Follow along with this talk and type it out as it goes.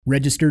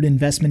Registered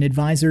investment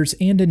advisors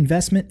and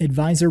investment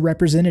advisor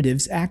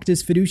representatives act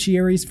as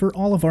fiduciaries for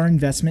all of our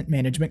investment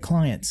management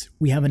clients.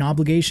 We have an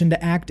obligation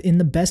to act in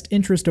the best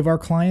interest of our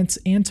clients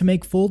and to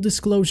make full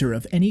disclosure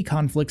of any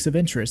conflicts of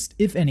interest,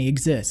 if any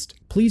exist.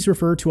 Please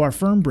refer to our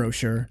firm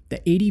brochure, the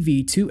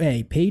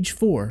ADV2A, page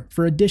 4,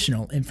 for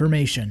additional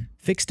information.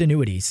 Fixed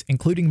annuities,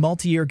 including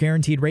multi-year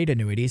guaranteed rate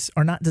annuities,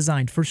 are not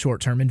designed for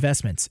short-term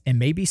investments and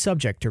may be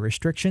subject to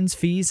restrictions,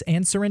 fees,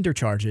 and surrender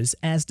charges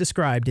as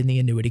described in the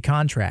annuity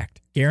contract.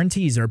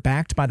 Guarantees are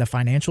backed by the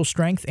financial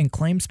strength and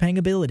claims-paying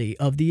ability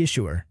of the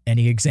issuer.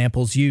 Any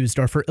examples used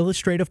are for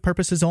illustrative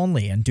purposes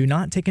only and do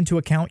not take into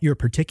account your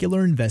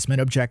particular investment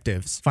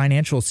objectives,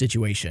 financial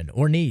situation,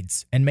 or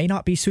needs, and may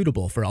not be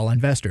suitable for all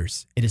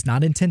investors. It is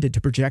not intended to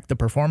project the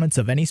performance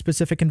of any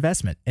specific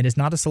investment and is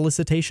not a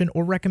solicitation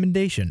or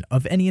recommendation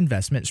of any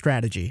investment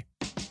strategy.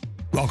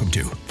 Welcome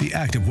to the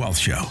Active Wealth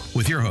Show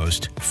with your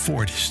host,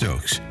 Fort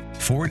Stokes.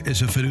 Fort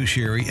is a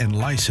fiduciary and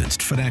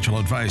licensed financial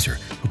advisor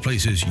who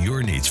places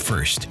your needs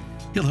first.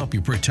 He'll help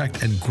you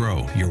protect and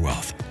grow your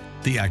wealth.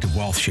 The Active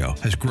Wealth Show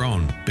has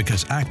grown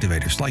because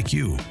activators like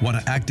you want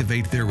to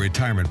activate their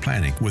retirement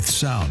planning with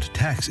sound,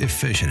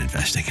 tax-efficient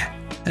investing.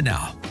 And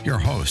now, your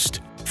host,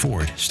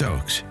 Fort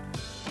Stokes.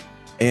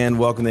 And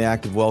welcome to the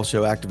Active Wealth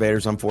Show,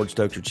 Activators. I'm Fort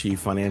Stokes, your Chief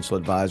Financial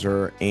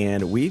Advisor,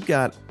 and we've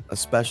got a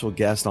special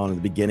guest on at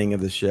the beginning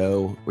of the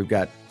show. We've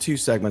got two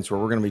segments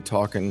where we're going to be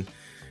talking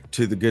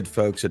to the good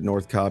folks at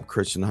North Cobb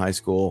Christian High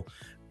School,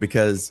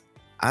 because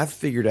I've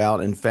figured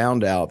out and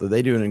found out that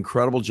they do an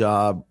incredible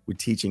job with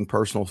teaching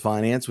personal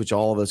finance, which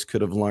all of us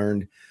could have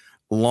learned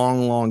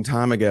long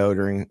time ago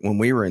when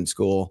we were in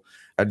school.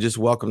 I just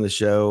welcome the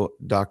show,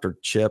 Dr.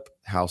 Chip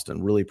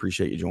Houston. Really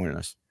appreciate you joining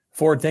us.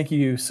 Ford, thank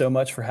you so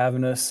much for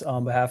having us.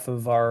 On behalf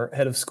of our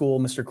head of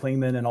school, Mr.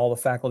 Klingman, and all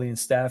the faculty and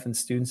staff and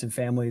students and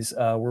families,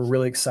 we're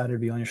really excited to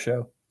be on your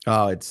show.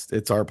 Oh,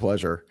 it's our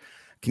pleasure.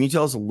 Can you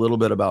tell us a little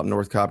bit about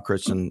North Cobb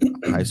Christian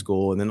High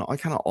School, and then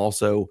kind of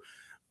also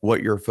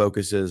what your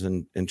focus is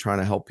in trying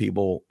to help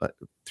people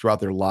throughout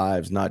their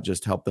lives, not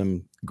just help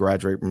them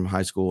graduate from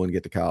high school and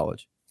get to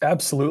college?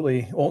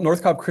 Absolutely. Well,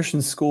 North Cobb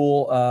Christian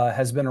School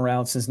has been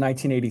around since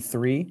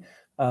 1983.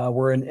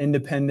 We're an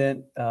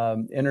independent,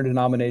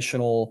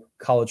 interdenominational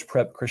college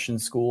prep Christian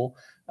school.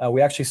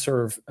 We actually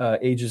serve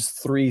ages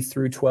 3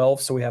 through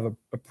 12. So we have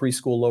a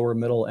preschool, lower,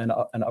 middle, and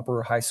an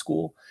upper high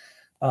school.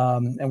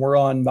 And we're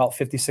on about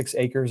 56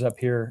 acres up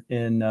here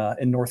in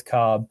North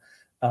Cobb.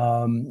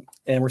 And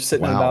we're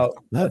sitting at about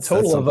a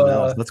total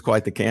of that's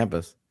quite the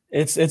campus.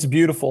 It's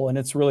beautiful and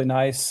it's really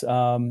nice.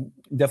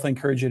 Definitely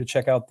encourage you to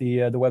check out the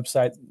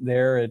website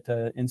there at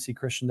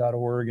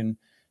ncchristian.org and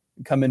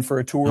come in for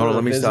a tour. Hold on,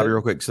 let me stop you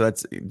real quick. So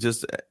that's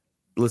just,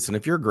 listen,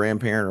 if you're a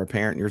grandparent or a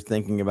parent and you're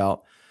thinking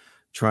about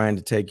trying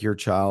to take your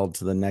child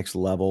to the next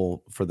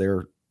level for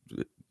their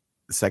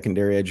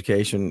secondary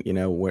education,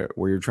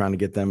 where you're trying to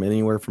get them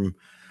anywhere from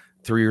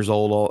 3 years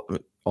old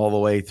all the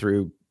way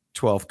through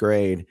 12th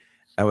grade,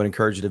 I would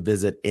encourage you to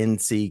visit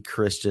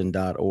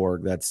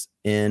ncchristian.org. That's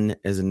N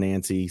as in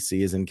Nancy,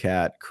 C as in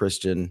cat,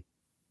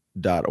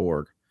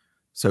 Christian.org.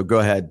 So go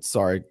ahead.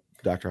 Sorry,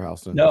 Dr.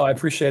 Houston. No, I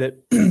appreciate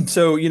it.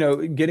 So,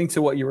 getting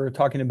to what you were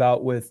talking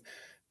about with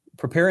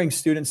preparing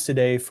students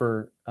today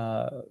for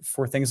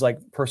things like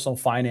personal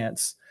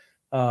finance,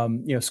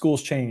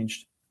 school's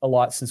changed a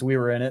lot since we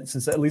were in it,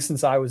 since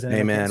I was in it.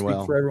 Amen.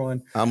 Well, for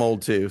everyone. I'm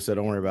old too, so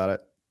don't worry about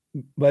it.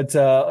 But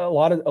a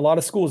lot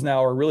of schools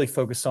now are really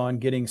focused on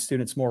getting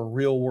students more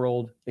real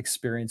world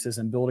experiences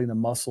and building the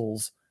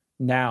muscles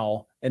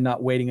now and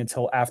not waiting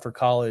until after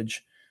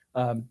college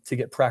to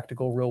get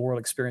practical real world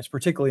experience,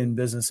 particularly in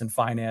business and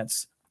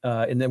finance,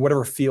 and then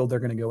whatever field they're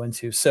going to go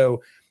into.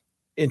 So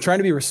in trying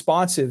to be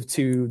responsive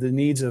to the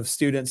needs of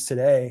students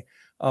today,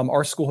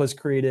 our school has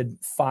created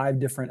 5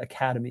 different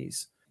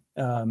academies.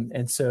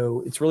 And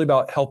so it's really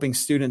about helping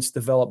students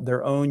develop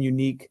their own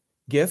unique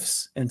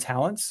gifts and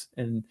talents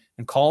and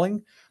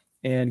calling,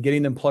 and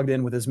getting them plugged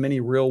in with as many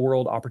real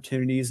world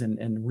opportunities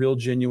and real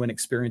genuine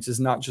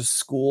experiences, not just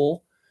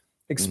school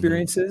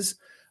experiences.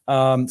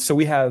 So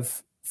we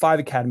have 5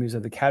 academies. We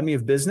have the Academy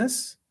of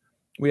Business.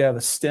 We have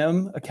a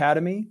STEM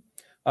Academy.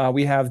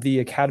 We have the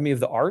Academy of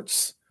the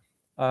Arts,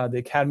 the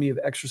Academy of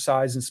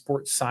Exercise and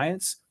Sports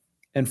Science,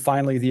 and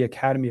finally the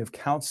Academy of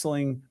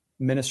Counseling,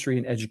 Ministry,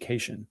 and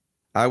Education.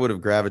 I would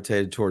have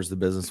gravitated towards the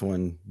business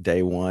one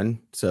day one.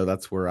 So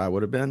that's where I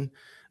would have been.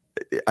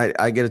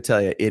 I got to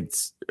tell you,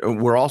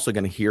 we're also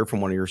going to hear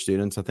from one of your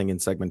students, I think in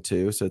segment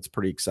 2. So it's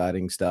pretty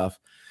exciting stuff.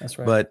 That's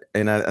right.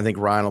 I think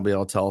Ryan will be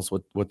able to tell us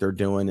what they're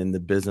doing in the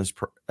business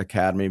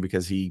academy,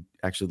 because he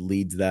actually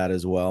leads that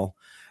as well.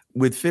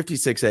 With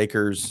 56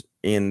 acres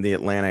in the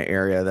Atlanta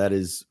area, that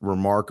is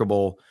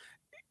remarkable.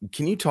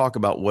 Can you talk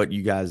about what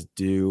you guys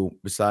do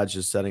besides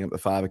just setting up the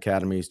 5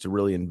 academies to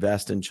really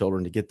invest in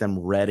children, to get them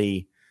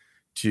ready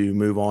to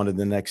move on to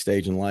the next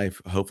stage in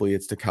life? Hopefully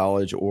it's to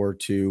college or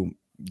to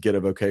get a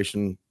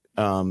vocation,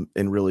 and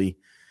really,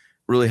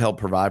 really help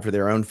provide for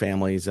their own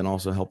families and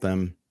also help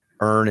them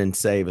earn and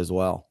save as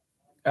well.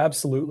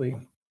 Absolutely.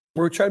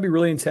 We're trying to be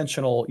really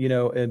intentional,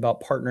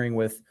 about partnering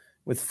with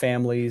with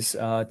families.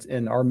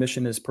 And our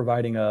mission is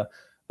providing not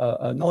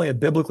only a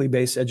biblically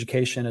based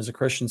education as a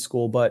Christian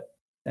school, but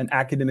an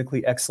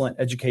academically excellent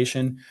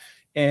education.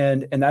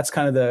 And that's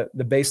kind of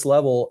the base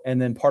level.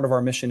 And then part of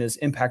our mission is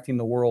impacting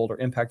the world or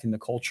impacting the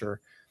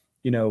culture.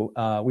 We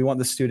want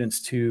the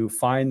students to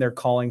find their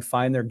calling,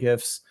 find their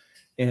gifts,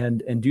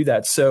 and do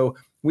that. So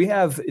we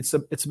have, it's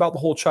about the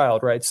whole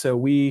child, right? So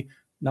we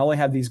not only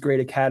have these great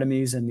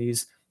academies and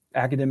these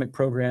academic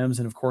programs,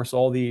 and of course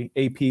all the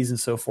APs and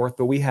so forth,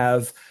 but we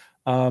have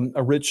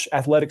a rich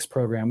athletics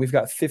program. We've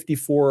got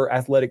 54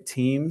 athletic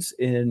teams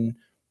in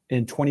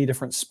 20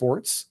 different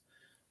sports.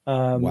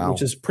 Wow.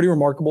 Which is pretty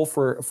remarkable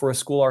for a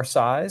school our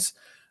size.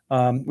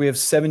 We have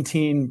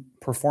 17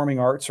 performing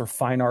arts or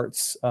fine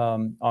arts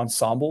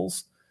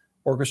ensembles,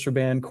 orchestra,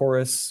 band,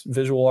 chorus,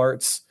 visual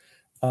arts.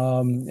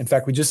 In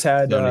fact, we just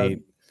had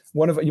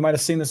you might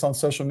have seen this on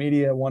social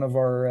media. One of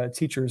our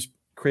teachers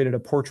created a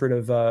portrait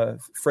of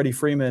Freddie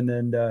Freeman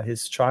and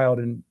his child,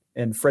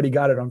 and Freddie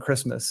got it on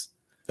Christmas.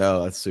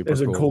 Oh, that's super cool.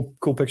 There's a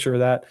cool picture of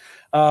that.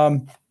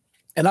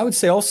 And I would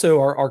say also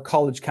our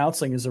college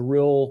counseling is a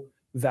real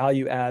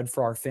value add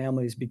for our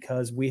families,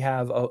 because we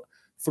have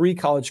 3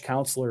 college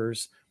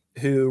counselors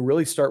who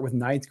really start with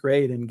 9th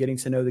grade and getting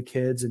to know the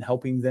kids and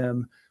helping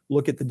them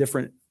look at the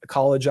different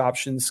college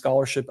options,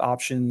 scholarship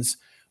options.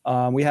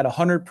 We had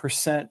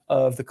 100%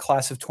 of the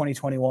class of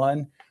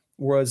 2021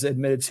 was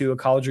admitted to a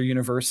college or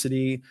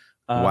university.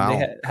 Wow.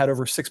 They had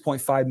over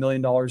 $6.5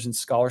 million in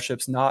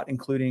scholarships, not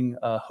including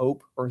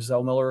Hope or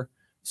Zellmiller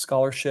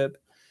scholarship.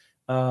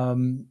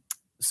 So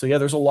yeah,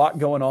 there's a lot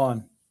going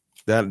on.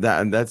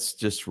 That's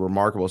just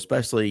remarkable,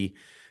 especially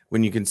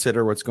when you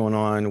consider what's going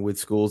on with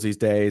schools these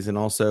days, and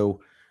also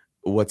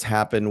what's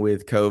happened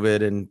with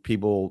COVID and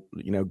people,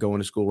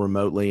 going to school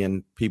remotely,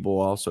 and people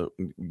also,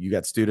 you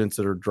got students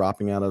that are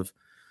dropping out of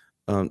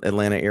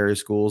Atlanta area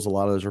schools. A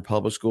lot of those are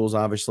public schools,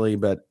 obviously,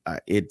 but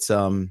it's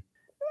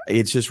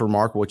just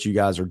remarkable what you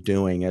guys are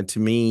doing. And to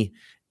me,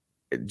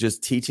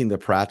 just teaching the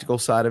practical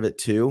side of it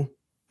too,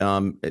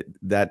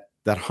 that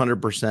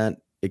 100%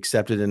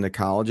 accepted into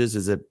colleges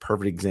is a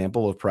perfect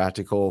example of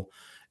practical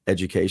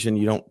education.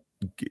 You're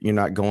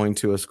not going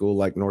to a school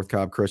like North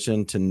Cobb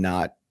Christian to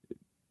not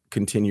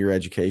continue your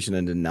education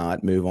and to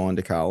not move on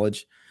to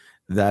college.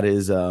 That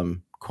is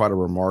quite a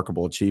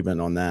remarkable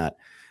achievement on that.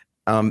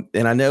 And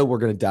I know we're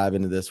going to dive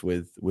into this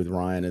with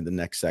Ryan in the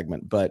next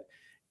segment, but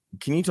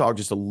can you talk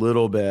just a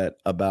little bit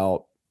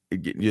about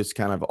just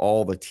kind of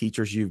all the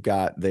teachers you've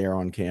got there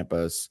on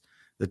campus,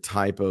 the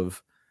type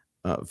of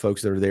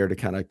folks that are there to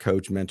kind of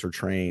coach, mentor,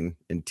 train,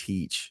 and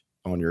teach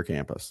on your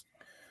campus?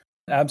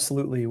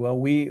 Absolutely. Well,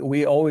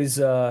 we always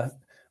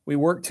we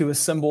work to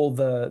assemble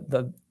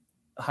the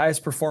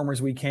highest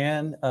performers we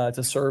can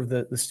to serve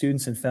the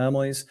students and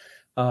families.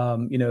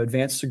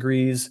 Advanced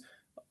degrees,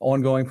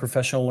 ongoing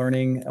professional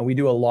learning. We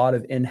do a lot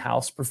of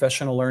in-house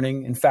professional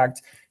learning. In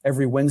fact,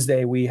 every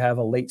Wednesday we have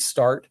a late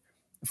start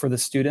for the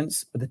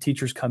students, but the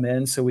teachers come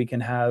in so we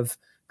can have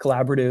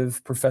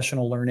collaborative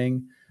professional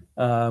learning.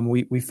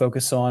 We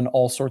focus on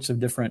all sorts of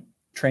different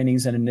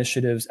trainings and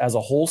initiatives as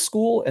a whole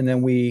school, and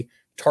then we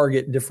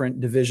target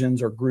different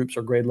divisions or groups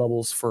or grade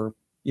levels for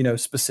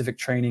specific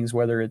trainings,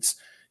 whether it's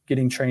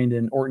getting trained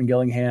in Orton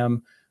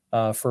Gillingham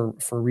for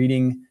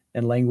reading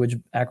and language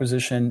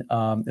acquisition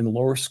in the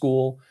lower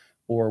school,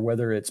 or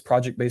whether it's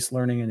project-based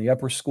learning in the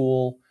upper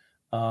school.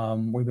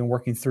 We've been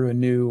working through a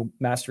new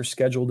master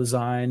schedule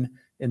design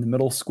in the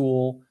middle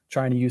school,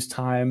 trying to use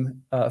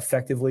time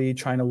effectively,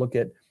 trying to look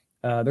at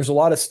there's a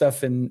lot of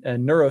stuff in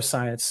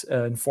neuroscience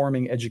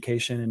informing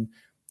education, and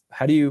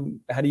how do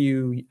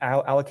you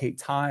allocate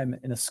time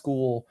in a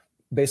school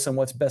based on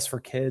what's best for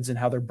kids and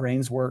how their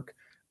brains work.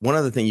 One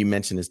other thing you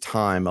mentioned is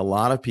time. A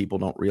lot of people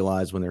don't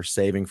realize when they're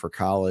saving for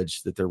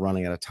college that they're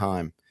running out of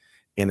time,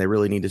 and they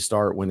really need to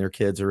start when their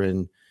kids are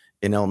in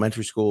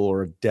elementary school,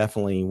 or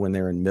definitely when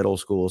they're in middle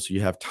school, so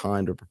you have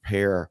time to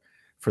prepare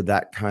for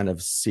that kind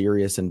of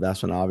serious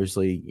investment.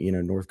 Obviously,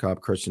 North Cobb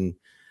Christian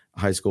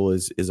High School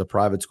is a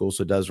private school,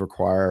 so it does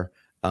require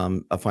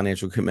a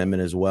financial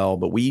commitment as well.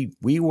 But we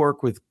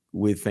work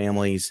with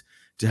families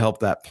to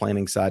help that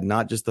planning side,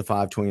 not just the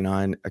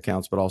 529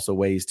 accounts, but also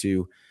ways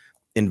to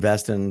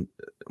invest in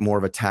more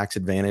of a tax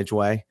advantage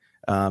way,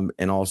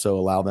 and also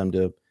allow them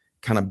to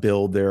kind of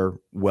build their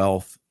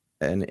wealth,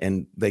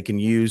 and they can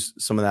use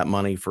some of that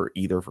money for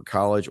either for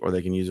college, or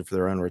they can use it for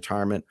their own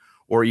retirement,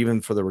 or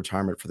even for the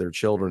retirement for their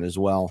children as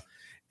well.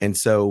 And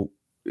so,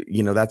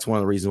 that's one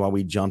of the reasons why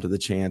we jumped at the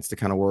chance to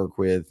kind of work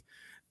with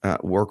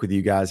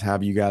you guys,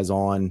 have you guys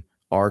on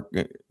our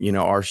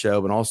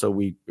show. And also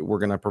we're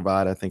going to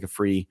provide, I think, a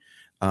free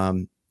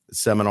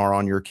seminar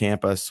on your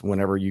campus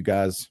whenever you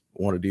guys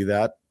want to do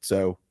that.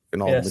 So,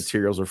 and all the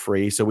materials are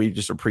free. So we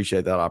just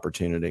appreciate that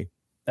opportunity.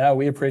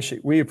 We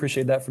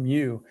appreciate that from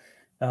you.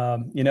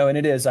 And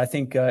it is, I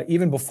think,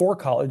 even before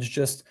college,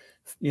 just,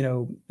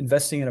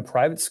 investing in a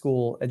private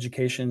school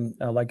education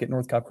like at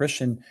North Cobb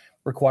Christian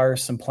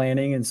requires some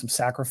planning and some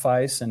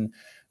sacrifice. And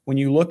when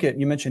you look at,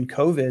 you mentioned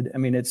COVID, I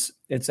mean, it's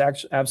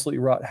actually absolutely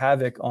wrought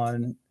havoc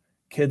on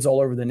kids all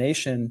over the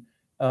nation.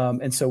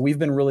 And so we've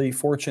been really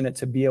fortunate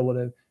to be able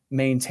to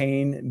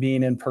maintain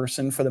being in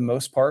person for the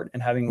most part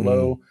and having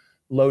low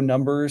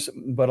numbers.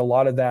 But a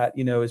lot of that,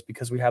 is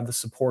because we have the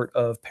support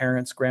of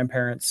parents,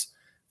 grandparents,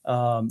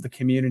 the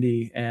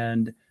community,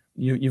 and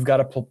you've got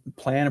to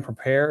plan and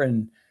prepare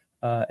and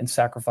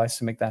sacrifice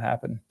to make that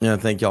happen. Yeah.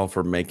 Thank y'all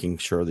for making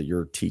sure that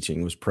your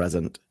teaching was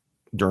present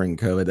during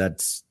COVID.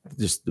 That's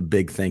just a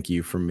big thank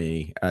you from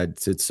me.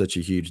 It's such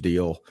a huge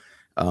deal.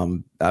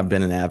 I've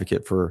been an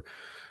advocate for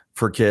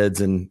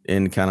kids and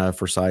kind of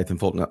Forsyth and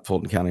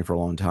Fulton County for a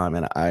long time.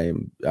 And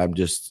I'm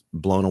just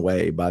blown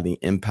away by the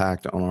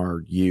impact on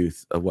our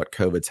youth of what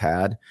COVID's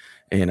had.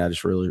 And I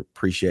just really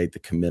appreciate the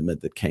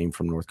commitment that came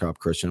from North Cobb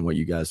Christian, what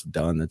you guys have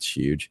done. That's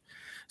huge.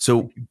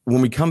 So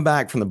when we come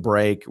back from the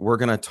break, we're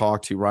going to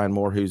talk to Ryan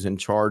Moore, who's in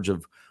charge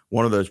of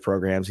one of those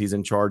programs. He's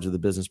in charge of the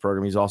business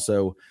program. He's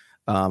also,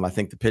 I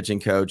think, the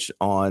pitching coach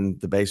on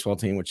the baseball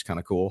team, which is kind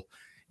of cool.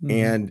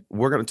 And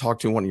we're going to talk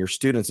to one of your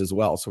students as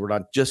well. So we're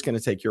not just going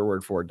to take your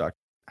word for it, Dr.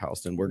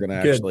 Houston. We're going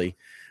to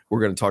we're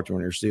going to talk to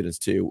one of your students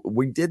too.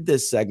 We did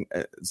this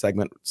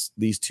segment,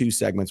 these two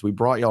segments. We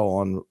brought y'all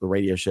on the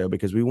radio show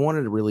because we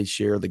wanted to really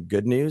share the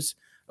good news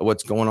of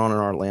what's going on in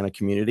our Atlanta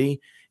community,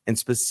 and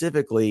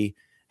specifically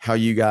how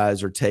you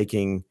guys are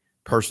taking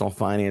personal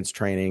finance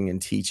training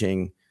and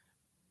teaching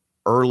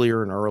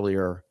earlier and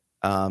earlier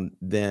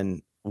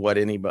than what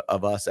any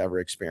of us ever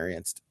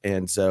experienced.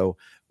 And so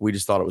we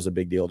just thought it was a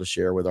big deal to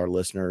share with our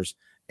listeners.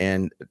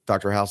 And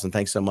Dr. Houston,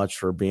 thanks so much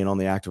for being on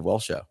the Active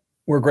Wealth Show.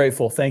 We're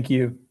grateful. Thank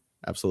you.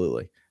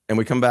 Absolutely. And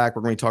we come back,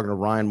 we're going to be talking to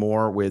Ryan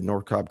Moore with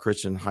North Cobb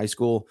Christian High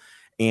School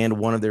and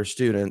one of their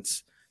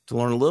students to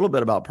learn a little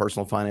bit about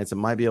personal finance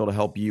and might be able to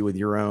help you with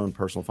your own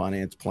personal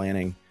finance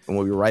planning. And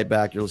we'll be right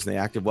back. You're listening to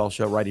the Active Wealth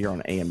Show right here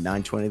on AM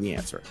 920, The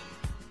Answer.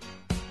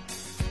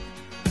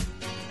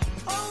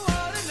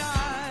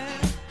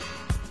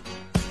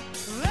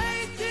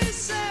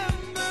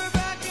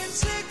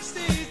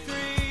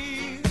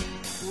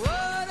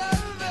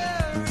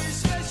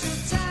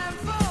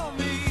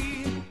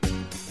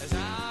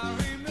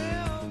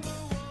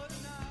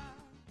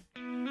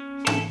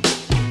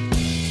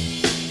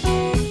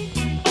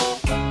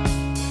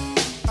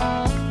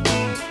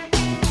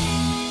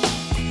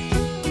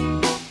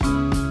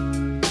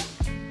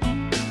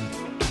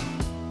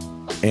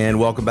 And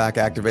welcome back,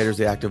 Activators,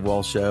 the Active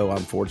Wealth Show.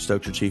 I'm Ford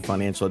Stokes, your Chief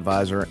Financial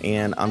Advisor,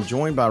 and I'm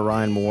joined by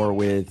Ryan Moore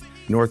with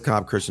North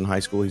Cobb Christian High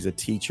School. He's a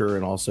teacher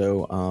and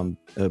also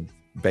a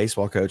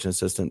baseball coach and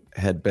assistant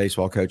head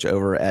baseball coach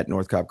over at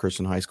North Cobb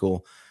Christian High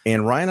School.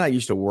 And Ryan and I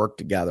used to work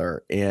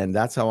together, and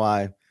that's how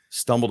I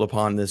stumbled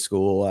upon this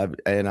school.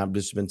 I've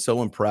just been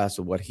so impressed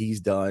with what he's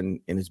done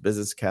in his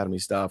business academy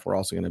stuff. We're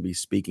also going to be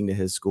speaking to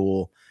his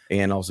school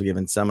and also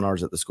giving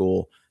seminars at the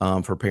school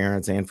for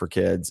parents and for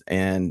kids.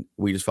 And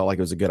we just felt like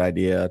it was a good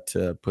idea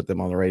to put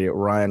them on the radio.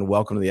 Ryan,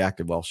 welcome to the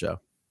Active Wealth Show.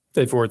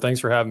 Hey, Ford. Thanks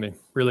for having me.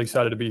 Really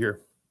excited to be here.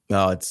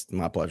 No, it's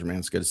my pleasure, man.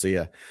 It's good to see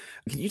you.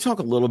 Can you talk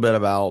a little bit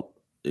about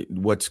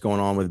what's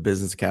going on with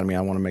Business Academy?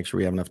 I want to make sure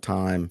we have enough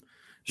time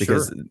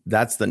because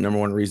that's the number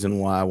one reason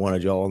why I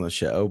wanted y'all on the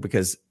show,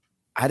 because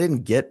I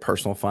didn't get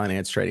personal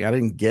finance training. I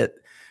didn't get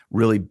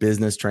really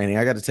business training.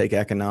 I got to take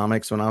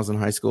economics when I was in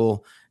high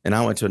school, and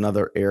I went to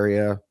another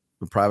area,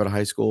 a private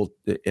high school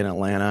in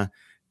Atlanta,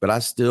 but I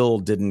still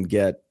didn't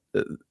get,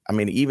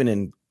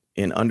 even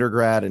in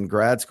undergrad and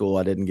grad school,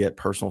 I didn't get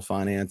personal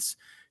finance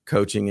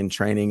coaching and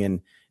training.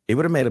 And it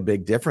would have made a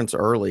big difference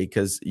early,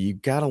 because you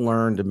got to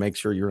learn to make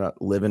sure you're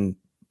not living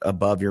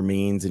above your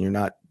means and you're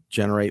not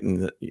generating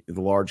the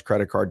large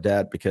credit card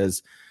debt,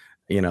 because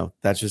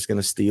that's just going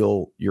to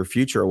steal your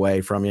future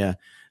away from you.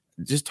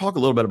 Just talk a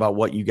little bit about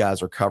what you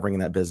guys are covering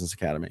in that Business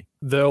Academy.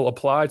 They'll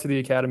apply to the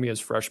academy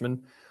as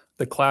freshmen.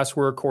 The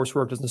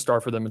coursework doesn't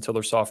start for them until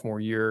their sophomore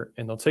year,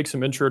 and they'll take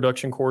some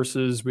introduction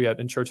courses. We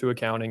have Intro to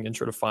Accounting,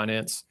 Intro to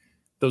Finance.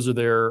 Those are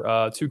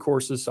their 2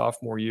 courses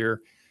sophomore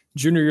year.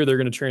 Junior year, they're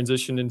going to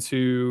transition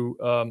into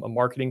a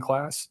marketing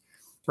class.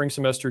 Spring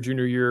semester,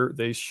 junior year,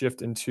 they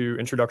shift into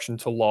Introduction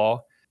to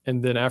Law.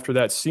 And then after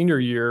that senior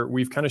year,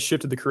 we've kind of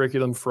shifted the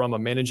curriculum from a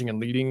managing and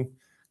leading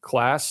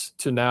class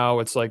to now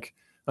it's like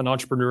an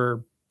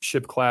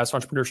entrepreneurship class,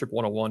 Entrepreneurship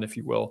 101, if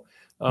you will,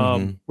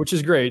 which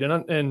is great.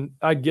 And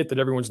I get that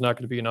everyone's not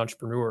going to be an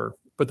entrepreneur,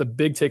 but the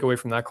big takeaway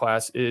from that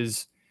class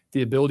is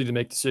the ability to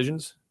make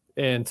decisions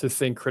and to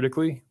think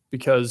critically,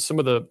 because some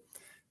of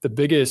the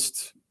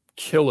biggest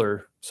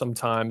killer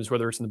sometimes,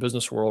 whether it's in the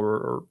business world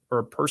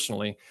or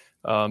personally,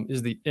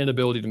 is the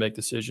inability to make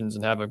decisions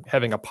and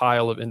having a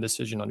pile of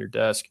indecision on your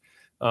desk.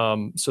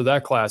 So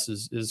that class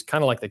is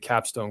kind of like the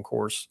capstone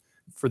course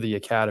for the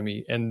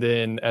academy. And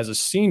then as a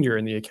senior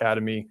in the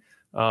academy,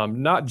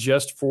 not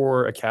just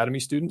for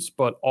academy students,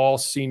 but all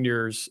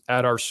seniors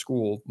at our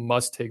school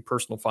must take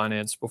personal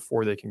finance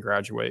before they can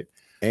graduate.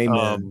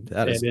 Amen.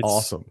 That is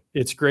awesome.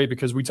 It's great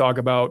because we talk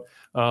about,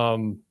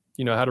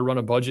 how to run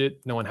a budget,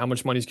 knowing how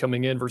much money's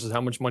coming in versus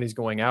how much money's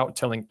going out,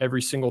 telling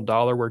every single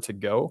dollar where to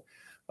go.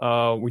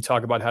 We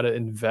talk about how to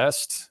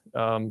invest,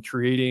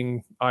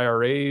 creating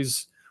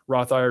IRAs,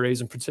 Roth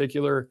IRAs in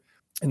particular.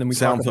 And then we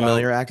sound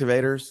familiar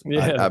activators.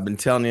 Yeah. I've been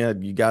telling you,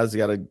 you guys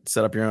got to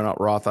set up your own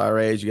Roth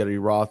IRAs. You got to do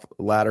Roth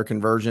ladder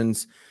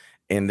conversions,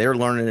 and they're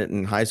learning it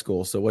in high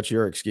school. So what's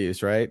your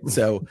excuse, right?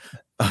 So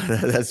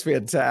that's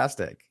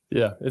fantastic.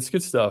 Yeah, it's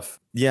good stuff.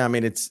 Yeah, I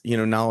mean, it's,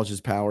 knowledge is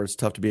power. It's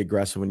tough to be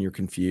aggressive when you're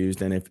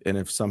confused, and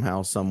if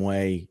somehow, some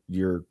way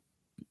you're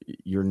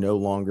no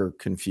longer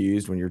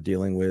confused when you're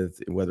dealing with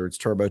whether it's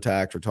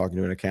TurboTax or talking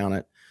to an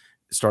accountant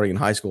starting in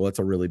high school, that's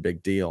a really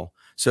big deal.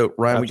 So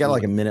Ryan, Absolutely. we got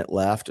like a minute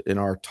left in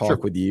our talk Sure.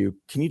 with you.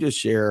 Can you just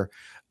share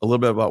a little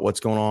bit about what's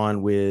going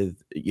on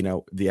with,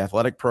 the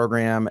athletic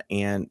program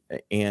and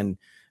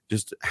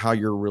just how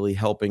you're really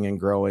helping and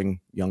growing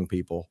young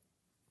people?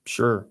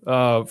 Sure.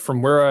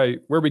 From where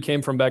we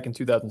came from back in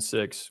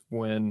 2006,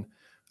 when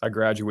I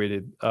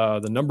graduated,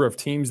 the number of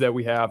teams that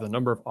we have, the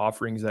number of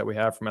offerings that we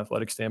have from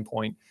athletic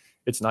standpoint,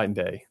 it's night and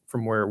day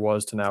from where it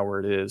was to now where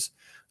it is.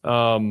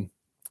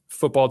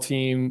 Football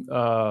team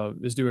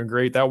is doing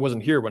great. That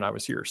wasn't here when I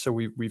was here. So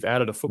we've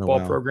added a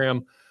football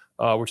program,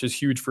 which is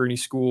huge for any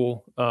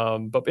school.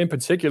 But in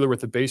particular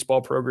with the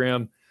baseball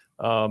program,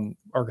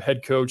 our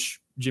head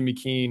coach, Jimmy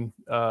Keene,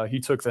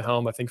 he took the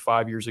helm, I think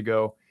 5 years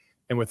ago.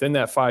 And within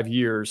that 5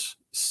 years,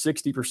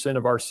 60%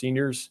 of our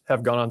seniors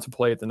have gone on to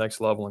play at the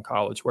next level in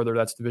college, whether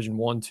that's Division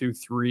 1, 2,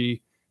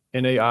 3,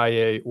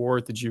 NAIA, or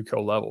at the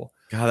JUCO level.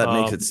 God, that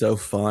makes it so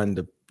fun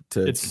to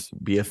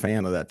be a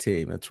fan of that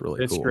team. That's really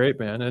cool. It's great,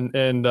 man.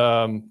 And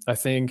I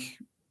think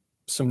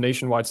some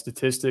nationwide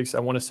statistics, I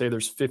want to say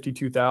there's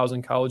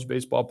 52,000 college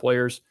baseball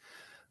players.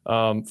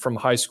 From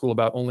high school,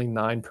 about only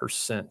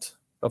 9%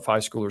 of high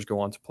schoolers go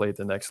on to play at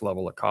the next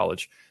level at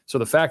college. So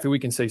the fact that we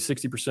can say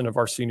 60% of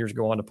our seniors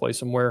go on to play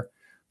somewhere,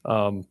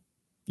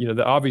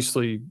 that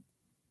obviously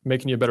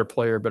making you a better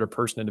player, better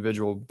person,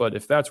 individual. But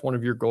if that's one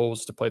of your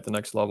goals to play at the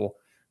next level,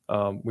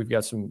 we've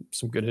got some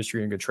good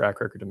history and good track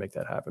record to make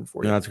that happen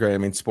for you. That's great. I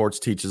mean, sports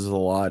teaches us a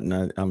lot,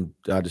 and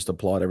I just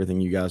applaud everything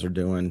you guys are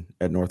doing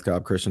at North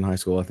Cobb Christian High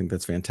School. I think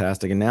that's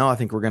fantastic. And now I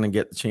think we're going to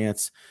get the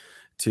chance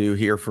to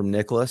hear from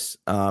Nicholas.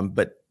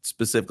 But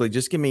specifically,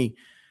 just give me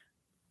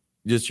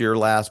just your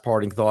last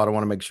parting thought. I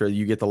want to make sure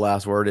you get the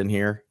last word in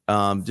here.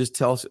 Just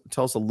tell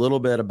us a little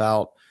bit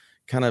about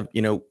kind of,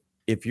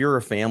 if you're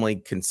a family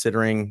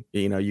considering,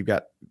 you've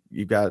got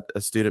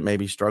a student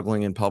maybe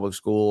struggling in public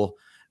school,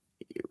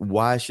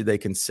 why should they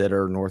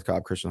consider North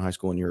Cobb Christian High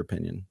School in your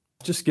opinion?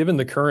 Just given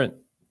the current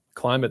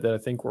climate that I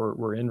think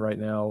we're in right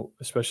now,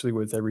 especially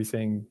with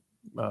everything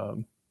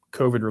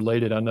COVID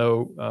related. I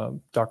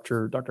know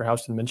Dr.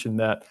 Houston mentioned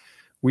that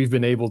we've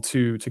been able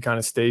to kind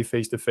of stay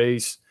face to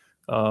face,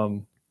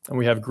 and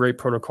we have great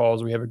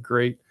protocols. We have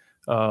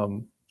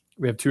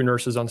we have 2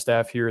 nurses on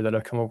staff here that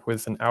have come up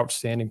with an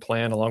outstanding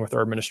plan along with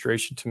our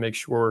administration to make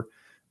sure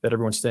that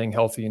everyone's staying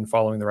healthy and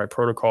following the right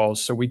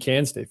protocols so we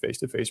can stay face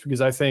to face.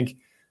 Because I think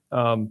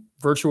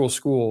virtual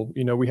school,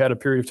 we had a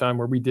period of time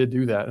where we did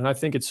do that. And I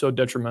think it's so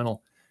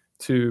detrimental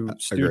to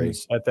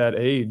students at that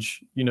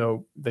age.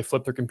 They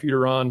flip their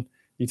computer on,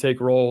 you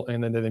take roll,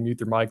 and then they mute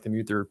their mic, they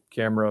mute their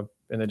camera,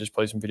 and then just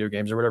play some video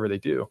games or whatever they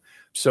do.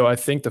 So I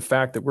think the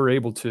fact that we're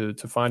able to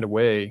find a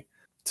way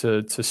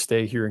to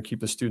stay here and keep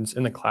the students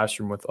in the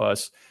classroom with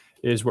us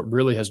is what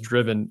really has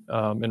driven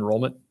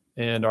enrollment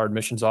and our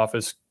admissions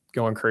office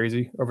going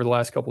crazy over the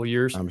last couple of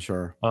years. I'm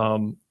sure.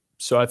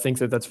 So I think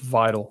that's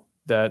vital,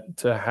 that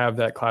to have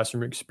that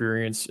classroom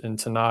experience and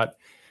to not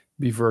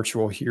be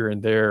virtual here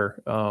and there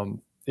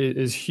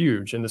is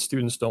huge, and the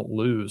students don't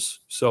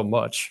lose so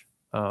much.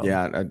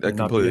 I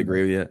completely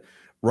agree with you.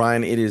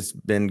 Ryan, it has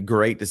been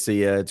great to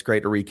see you. It's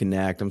great to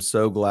reconnect. I'm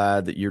so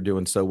glad that you're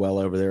doing so well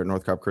over there at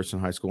North Cobb Christian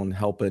High School and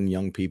helping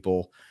young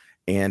people.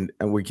 And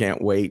we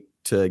can't wait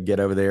to get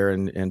over there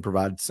and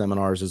provide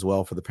seminars as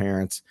well for the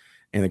parents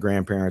and the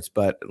grandparents.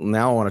 But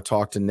now I want to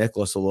talk to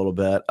Nicholas a little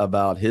bit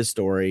about his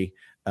story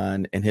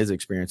and his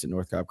experience at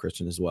North Cobb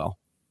Christian as well.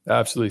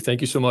 Absolutely.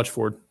 Thank you so much,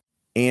 Ford.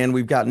 And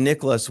we've got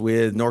Nicholas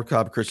with North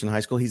Cobb Christian High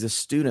School. He's a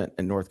student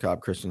at North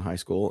Cobb Christian High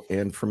School.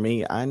 And for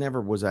me, I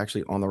never was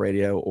actually on the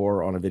radio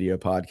or on a video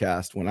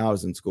podcast when I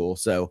was in school.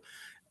 So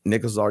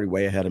Nicholas is already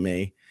way ahead of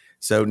me.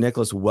 So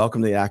Nicholas,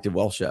 welcome to the Active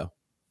Wealth Show.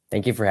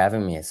 Thank you for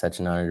having me. It's such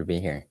an honor to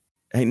be here.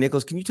 Hey,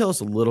 Nicholas, can you tell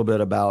us a little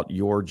bit about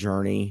your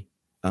journey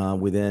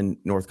within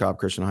North Cobb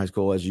Christian High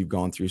School as you've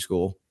gone through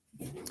school?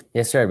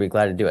 Yes, sir. I'd be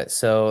glad to do it.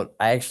 So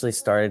I actually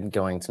started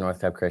going to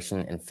North Cobb Christian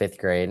in 5th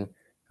grade,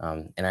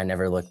 and I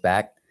never looked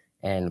back.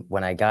 And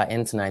when I got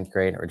into 9th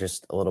grade, or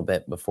just a little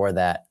bit before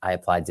that, I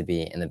applied to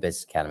be in the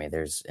Business Academy.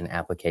 There's an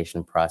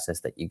application process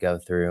that you go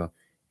through,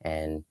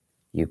 and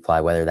you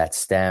apply whether that's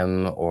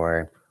STEM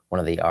or one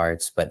of the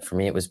arts. But for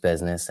me, it was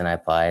business, and I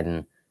applied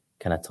and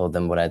kind of told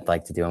them what I'd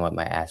like to do and what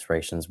my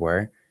aspirations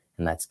were.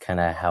 And that's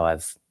kind of how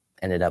I've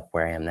ended up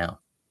where I am now.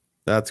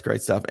 That's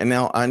great stuff. And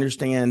now I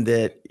understand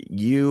that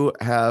you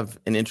have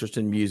an interest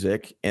in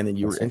music, and then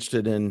you were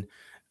interested in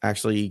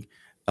actually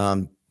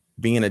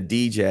being a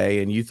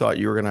DJ, and you thought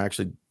you were going to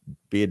actually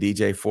be a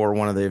DJ for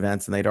one of the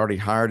events, and they'd already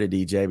hired a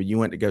DJ, but you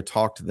went to go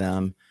talk to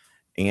them.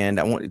 And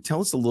I want to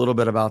tell us a little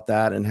bit about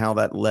that and how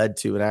that led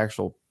to an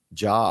actual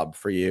job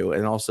for you.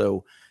 And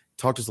also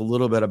talk to us a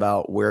little bit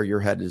about where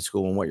you're headed to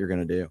school and what you're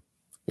going to do.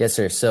 Yes,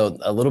 sir. So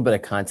a little bit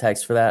of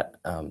context for that.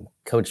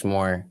 Coach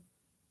Moore,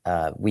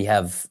 we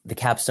have the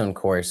capstone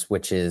course,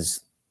 which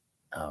is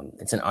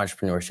it's an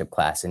entrepreneurship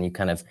class, and you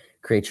kind of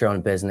create your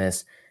own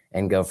business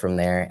and go from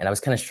there. And I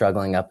was kind of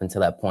struggling up until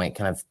that point,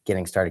 kind of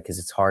getting started, because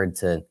it's hard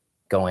to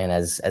go in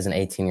as an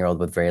 18-year-old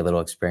with very little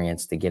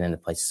experience to get into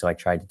places. So I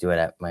tried to do it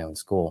at my own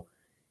school.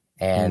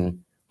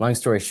 And long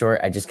story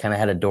short, I just kind of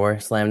had a door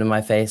slammed in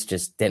my face,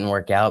 just didn't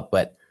work out.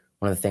 But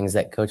one of the things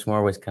that Coach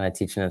Moore was kind of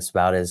teaching us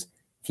about is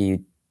if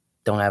you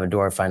don't have a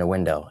door, find a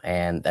window.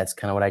 And that's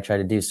kind of what I tried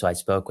to do. So I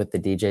spoke with the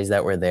DJs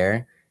that were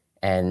there,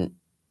 and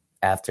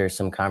after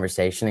some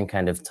conversation and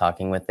kind of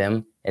talking with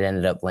them, it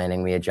ended up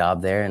landing me a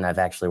job there. And I've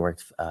actually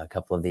worked a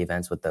couple of the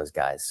events with those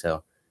guys.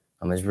 So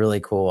it was a really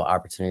cool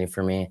opportunity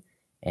for me,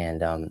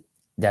 and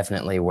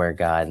definitely where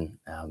God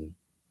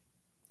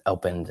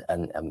opened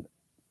an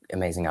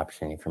amazing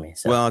opportunity for me.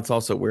 So, well, it's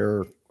also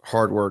where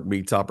hard work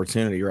meets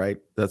opportunity, right?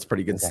 That's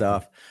pretty good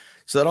stuff.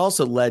 So that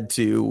also led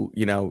to,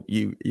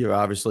 you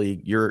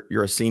obviously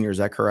you're a senior, is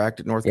that correct,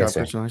 at North Cobb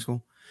Christian High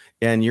School?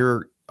 And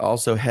you're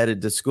also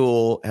headed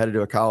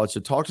to a college. So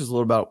talk to us a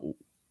little about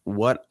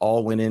what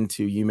all went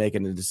into you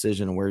making a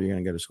decision on where you're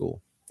going to go to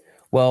school.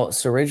 Well,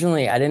 so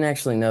originally I didn't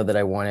actually know that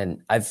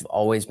I've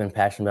always been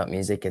passionate about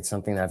music. It's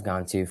something that I've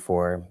gone to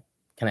for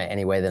kind of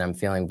any way that I'm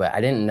feeling, but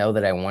I didn't know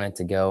that I wanted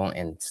to go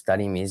and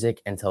study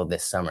music until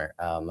this summer.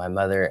 My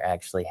mother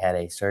actually had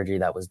a surgery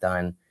that was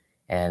done,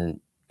 and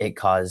it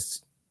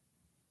caused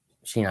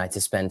she and I to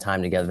spend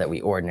time together that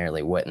we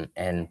ordinarily wouldn't.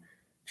 And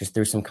just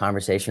through some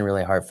conversation,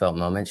 really heartfelt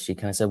moments, she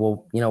kind of said,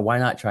 well, why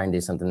not try and do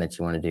something that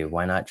you want to do?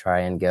 Why not try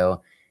and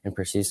go and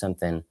pursue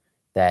something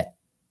that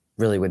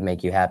really would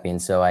make you happy?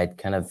 And so I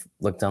kind of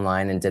looked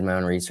online and did my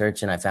own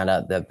research, and I found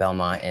out that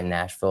Belmont in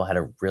Nashville had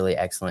a really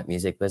excellent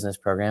music business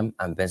program.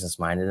 I'm business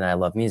minded and I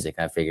love music.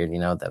 I figured,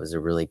 that was a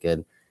really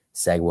good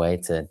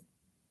segue to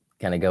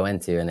kind of go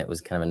into, and it was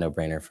kind of a no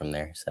brainer from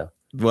there. So,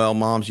 well,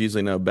 moms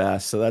usually know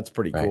best. So that's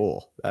pretty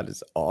cool. That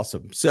is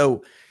awesome.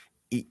 So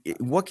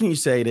what can you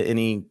say to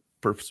any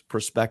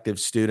prospective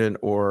student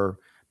or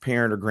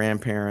parent or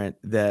grandparent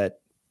that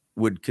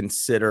would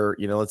consider,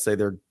 let's say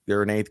they're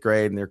in 8th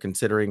grade and they're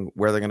considering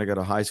where they're going to go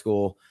to high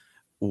school?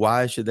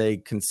 Why should they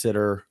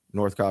consider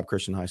North Cobb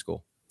Christian High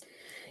School?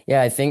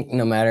 Yeah, I think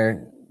no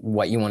matter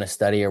what you want to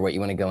study or what you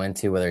want to go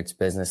into, whether it's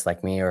business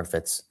like me or if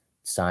it's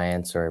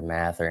science or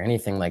math or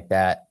anything like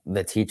that,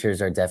 the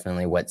teachers are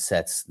definitely what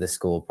sets the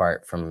school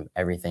apart from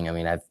everything. I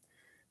mean,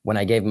 when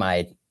I gave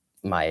my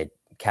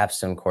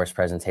capstone course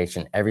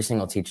presentation, every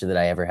single teacher that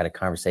I ever had a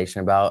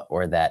conversation about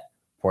or that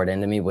poured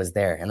into me was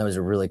there. And that was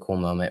a really cool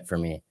moment for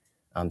me.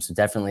 So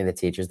definitely the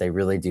teachers, they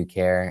really do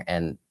care,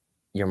 and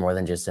you're more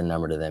than just a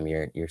number to them.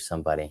 You're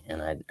somebody.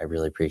 And I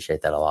really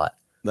appreciate that a lot.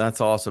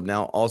 That's awesome.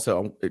 Now,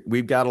 also,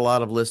 we've got a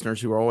lot of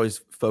listeners who are always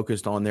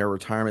focused on their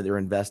retirement. They're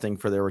investing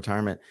for their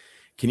retirement.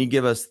 Can you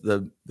give us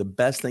the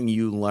best thing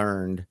you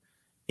learned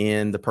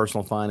in the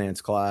personal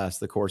finance class,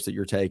 the course that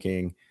you're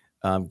taking,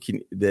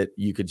 that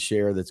you could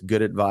share that's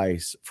good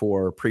advice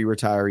for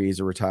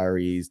pre-retirees or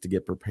retirees to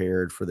get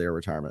prepared for their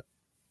retirement?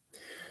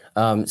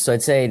 So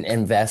I'd say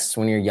invest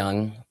when you're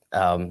young.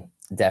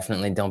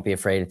 Definitely don't be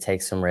afraid to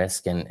take some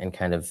risk and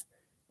kind of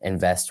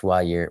invest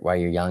while you're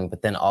young.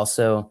 But then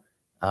also,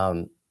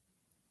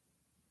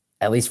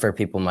 at least for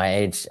people my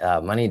age,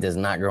 money does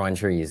not grow on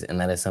trees. And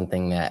that is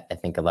something that I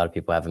think a lot of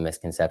people have a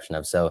misconception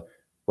of. So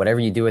whatever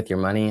you do with your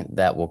money,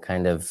 that will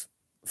kind of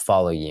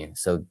follow you.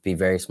 So be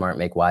very smart,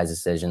 make wise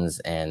decisions,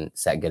 and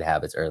set good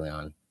habits early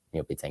on.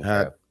 You'll be taken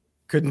care of.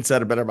 Couldn't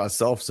said it better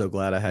myself. So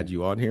glad I had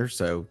you on here.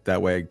 So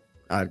that way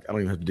I don't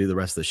even have to do the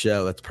rest of the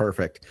show. That's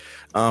perfect.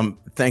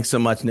 Thanks so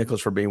much,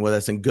 Nicholas, for being with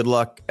us, and good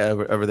luck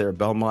over there at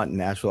Belmont in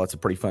Nashville. That's a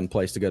pretty fun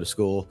place to go to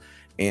school.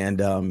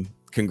 And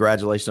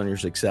congratulations on your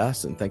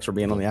success, and thanks for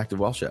being on the Active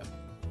Wealth Show.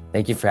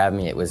 Thank you for having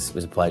me. It was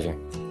a pleasure.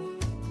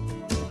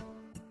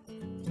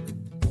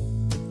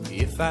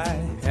 If I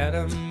had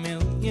 $1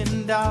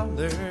 million,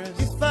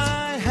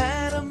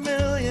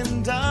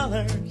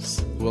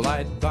 well,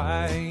 I'd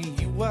buy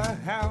you a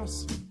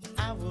house.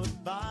 I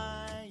would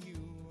buy you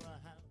a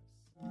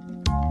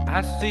house.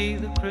 I see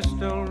the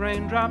crystal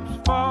raindrops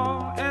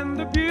fall, and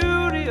the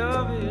beauty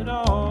of it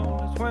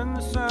all is when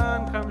the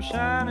sun comes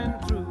shining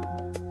through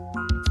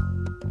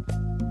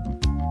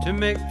to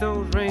make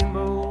those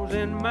rainbows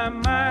in my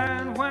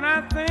mind when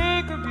I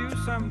think of you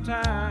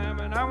sometime,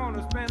 and I want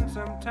to spend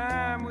some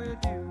time with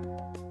you.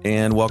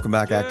 And welcome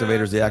back,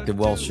 Activators, the Active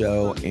Wealth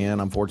Show.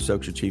 And I'm Ford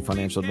Stokes, your Chief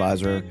Financial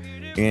Advisor.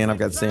 And I've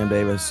got Sam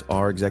Davis,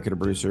 our Executive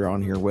Producer,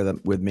 on here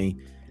with me.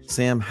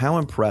 Sam, how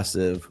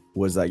impressive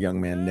was that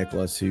young man,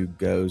 Nicholas, who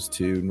goes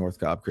to North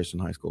Cobb Christian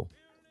High School?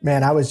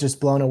 Man, I was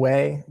just blown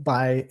away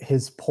by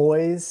his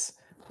poise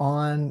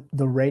on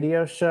the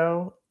radio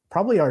show.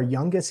 Probably our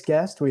youngest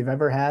guest we've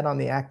ever had on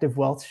the Active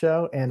Wealth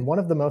Show, and one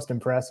of the most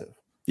impressive.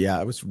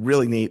 Yeah, it was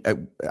really neat.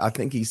 I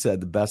think he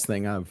said the best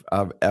thing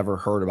I've ever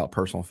heard about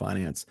personal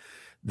finance.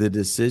 The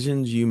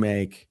decisions you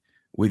make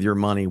with your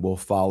money will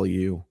follow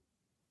you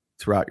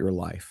throughout your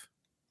life.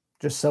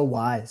 Just so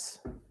wise.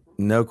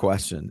 No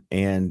question.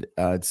 And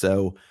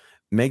so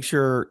make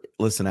sure,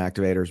 listen,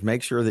 activators,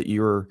 make sure that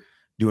you're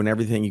doing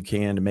everything you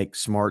can to make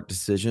smart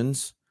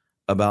decisions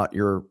about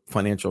your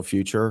financial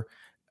future.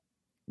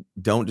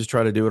 Don't just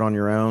try to do it on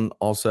your own.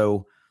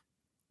 Also,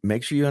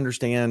 make sure you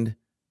understand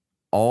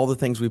all the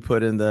things we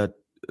put in the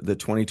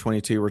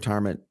 2022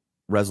 retirement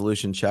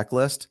resolution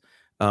checklist.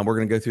 We're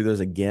going to go through those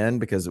again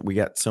because we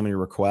got so many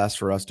requests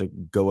for us to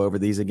go over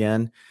these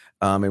again.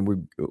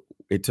 And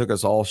it took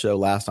us all show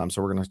last time,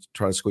 so we're going to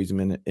try to squeeze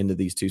them into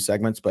these two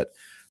segments. But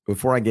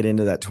before I get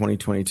into that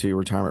 2022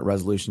 retirement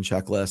resolution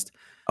checklist,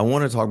 I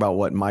want to talk about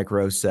what Mike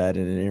Rose said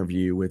in an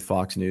interview with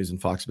Fox News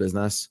and Fox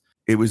Business.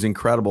 It was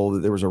incredible that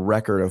there was a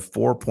record of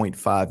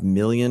 4.5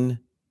 million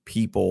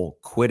people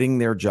quitting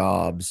their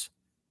jobs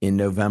in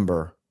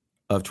November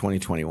of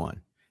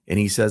 2021. And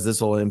he says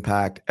this will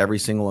impact every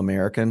single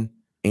American.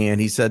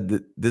 And he said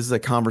that this is a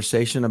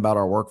conversation about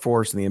our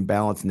workforce and the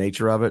imbalanced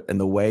nature of it. And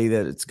the way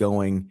that it's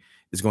going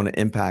is going to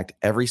impact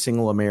every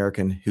single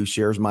American who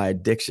shares my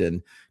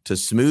addiction to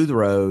smooth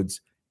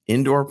roads,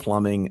 indoor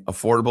plumbing,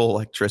 affordable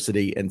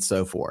electricity, and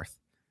so forth.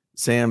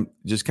 Sam,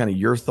 just kind of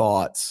your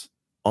thoughts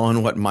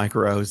on what Mike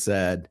Rose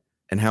said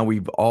and how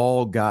we've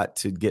all got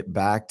to get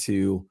back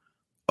to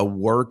a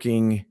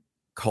working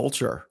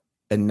culture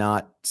and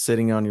not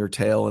sitting on your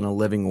tail in a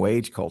living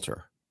wage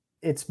culture.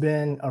 It's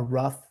been a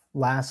rough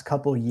last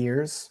couple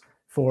years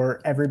for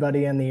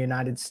everybody in the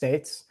United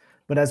States.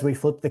 But as we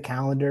flip the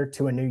calendar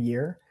to a new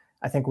year,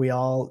 I think we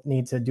all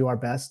need to do our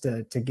best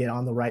to get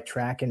on the right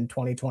track in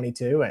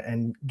 2022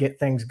 and get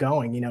things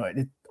going. You know,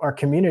 our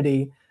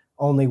community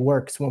only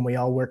works when we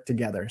all work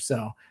together.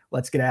 So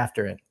let's get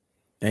after it.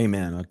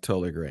 Amen. I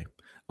totally agree.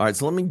 All right,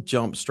 so let me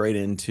jump straight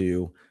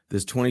into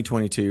this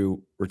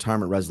 2022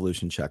 retirement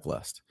resolution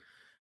checklist.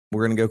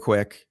 We're going to go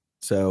quick.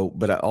 So,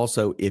 but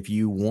also, if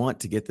you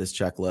want to get this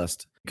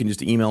checklist, you can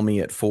just email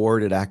me at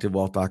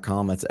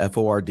ford@activewealth.com. That's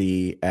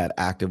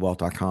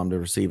FORD@activewealth.com to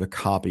receive a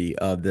copy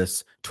of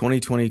this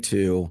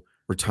 2022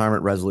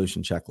 retirement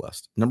resolution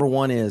checklist. Number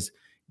one is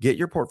get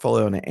your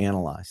portfolio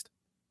analyzed.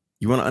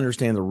 You want to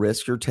understand the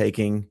risk you're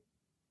taking,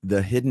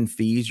 the hidden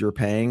fees you're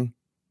paying.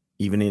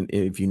 Even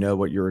if you know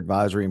what your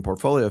advisory and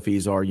portfolio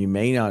fees are, you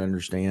may not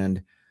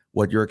understand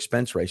what your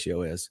expense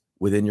ratio is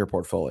within your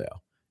portfolio.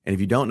 And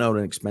if you don't know what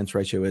an expense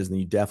ratio is, then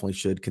you definitely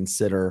should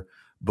consider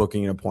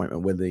booking an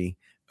appointment with me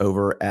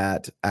over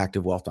at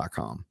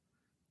activewealth.com.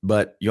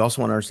 But you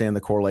also want to understand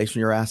the correlation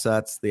of your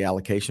assets, the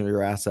allocation of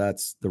your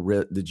assets,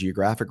 the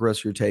geographic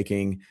risk you're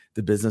taking,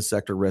 the business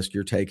sector risk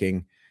you're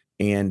taking.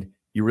 And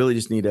you really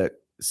just need to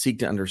seek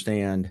to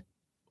understand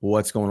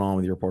what's going on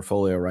with your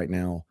portfolio right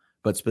now.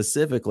 But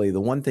specifically, the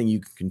one thing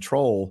you can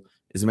control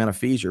is the amount of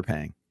fees you're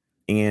paying.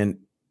 And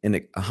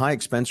a high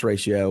expense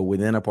ratio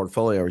within a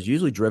portfolio is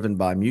usually driven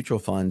by mutual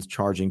funds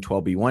charging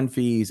 12B1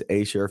 fees,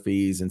 A share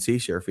fees, and C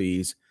share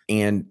fees.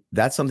 And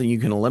that's something you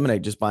can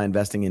eliminate just by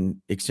investing in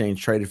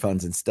exchange traded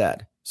funds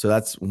instead. So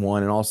that's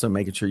one. And also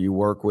making sure you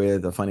work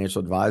with a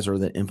financial advisor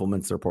that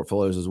implements their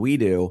portfolios as we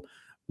do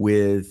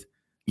with,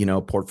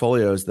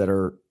 portfolios that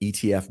are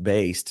ETF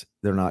based.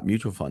 They're not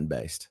mutual fund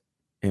based.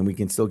 And we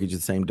can still get you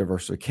the same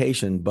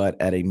diversification, but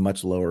at a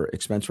much lower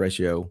expense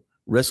ratio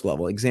risk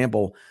level.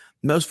 Example,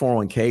 most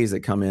 401ks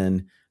that come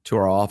in to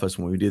our office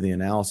when we do the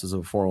analysis of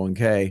a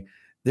 401k,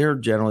 they're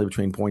generally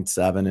between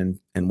 0.7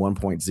 and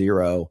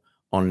 1.0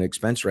 on an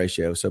expense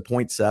ratio. So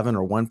 0.7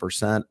 or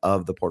 1%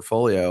 of the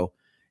portfolio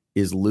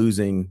is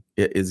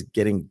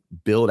getting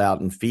billed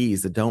out in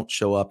fees that don't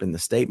show up in the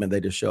statement.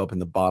 They just show up in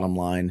the bottom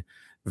line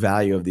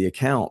value of the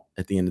account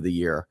at the end of the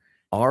year.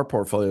 Our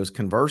portfolios,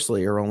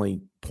 conversely, are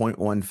only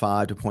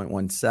 0.15 to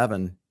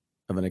 0.17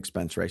 of an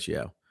expense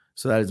ratio.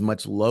 So that is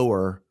much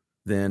lower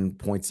than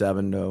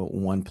 0.7 to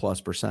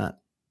 1+%.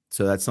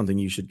 So that's something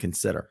you should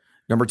consider.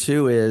 Number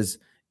two is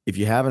if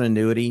you have an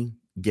annuity,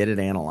 get it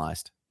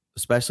analyzed,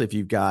 especially if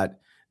you've got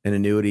an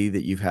annuity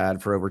that you've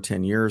had for over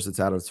 10 years that's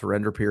out of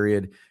surrender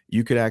period.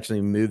 You could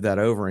actually move that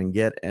over and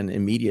get an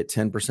immediate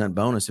 10%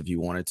 bonus if you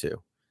wanted to,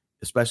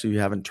 especially if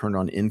you haven't turned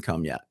on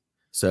income yet.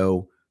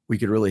 So we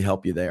could really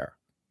help you there.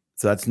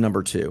 So that's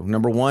number two.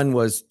 Number one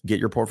was get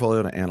your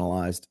portfolio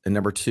analyzed. And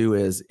number two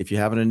is if you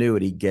have an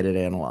annuity, get it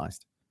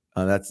analyzed.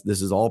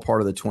 This is all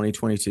part of the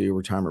 2022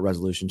 retirement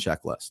resolution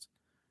checklist.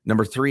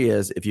 Number three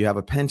is if you have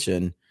a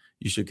pension,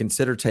 you should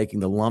consider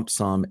taking the lump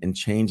sum and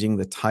changing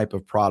the type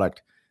of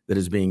product that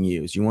is being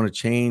used. You want to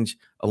change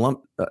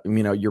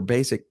your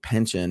basic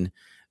pension.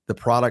 The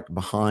product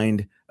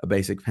behind a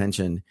basic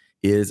pension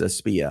is a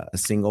SPIA, a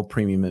single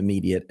premium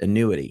immediate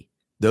annuity.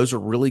 Those are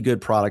really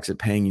good products at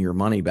paying you your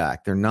money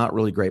back. They're not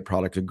really great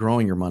products at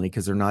growing your money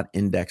because they're not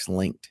index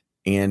linked.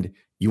 And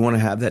you want to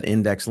have that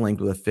index linked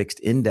with a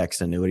fixed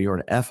index annuity or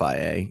an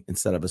FIA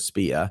instead of a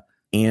SPIA.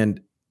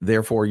 And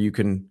therefore you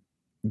can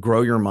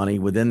grow your money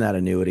within that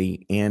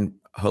annuity and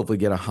hopefully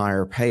get a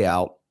higher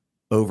payout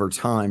over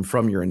time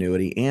from your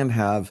annuity and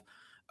have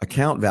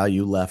account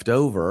value left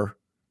over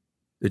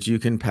that you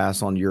can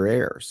pass on to your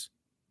heirs.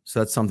 So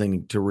that's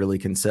something to really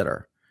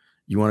consider.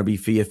 You want to be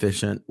fee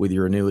efficient with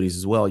your annuities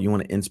as well. You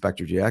want to inspect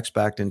your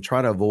expect and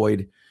try to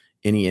avoid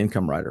any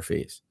income rider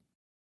fees.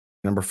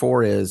 Number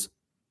 4 is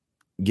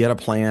get a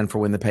plan for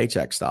when the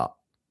paychecks stop.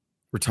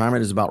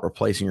 Retirement is about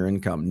replacing your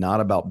income,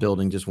 not about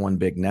building just one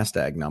big nest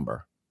egg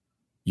number.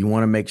 You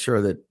want to make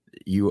sure that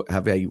you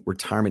have a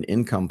retirement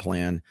income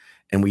plan,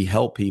 and we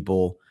help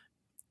people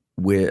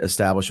with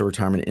establish a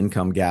retirement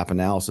income gap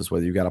analysis.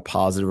 Whether you've got a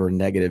positive or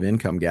negative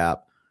income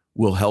gap,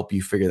 we'll help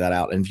you figure that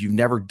out. And if you've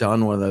never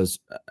done one of those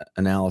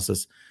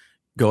analysis,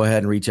 go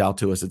ahead and reach out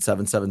to us at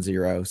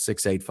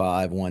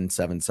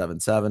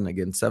 770-685-1777.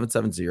 Again,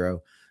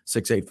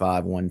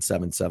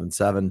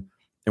 770-685-1777. And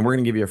we're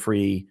going to give you a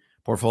free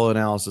portfolio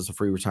analysis, a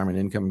free retirement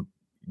income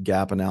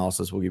gap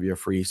analysis. We'll give you a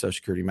free Social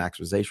Security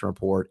maximization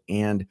report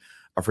and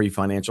a free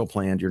financial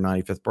plan to your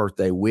 95th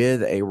birthday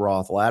with a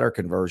Roth ladder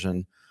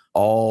conversion,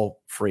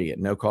 all free at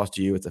no cost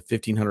to you. It's a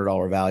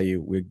 $1,500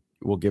 value.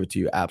 We'll give it to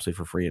you absolutely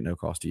for free at no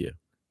cost to you.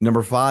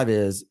 Number 5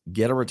 is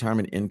get a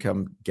retirement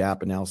income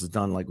gap analysis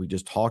done like we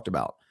just talked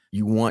about.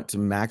 You want to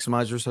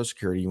maximize your Social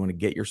Security. You want to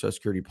get your Social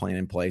Security plan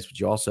in place, but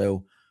you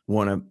also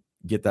want to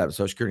get that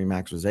Social Security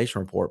maximization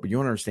report, but you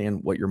want to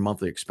understand what your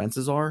monthly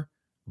expenses are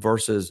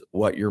versus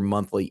what your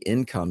monthly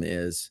income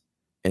is.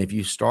 And if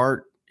you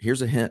start,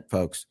 here's a hint,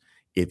 folks,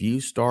 if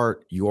you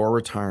start your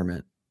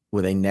retirement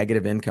with a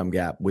negative income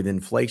gap with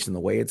inflation, the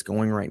way it's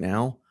going right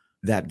now,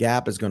 that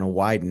gap is going to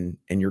widen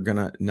and you're going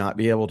to not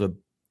be able to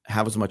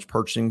have as much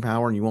purchasing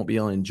power, and you won't be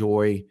able to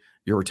enjoy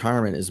your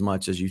retirement as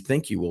much as you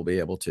think you will be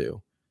able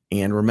to.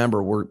 And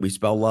remember, we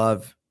spell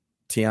love,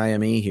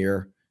 TIME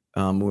here.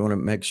 We want to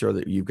make sure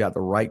that you've got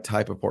the right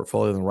type of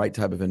portfolio and the right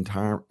type of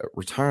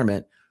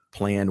retirement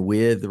plan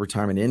with the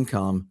retirement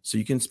income so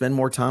you can spend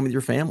more time with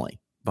your family,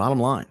 bottom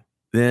line.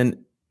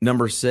 Then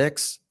number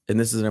 6, and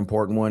this is an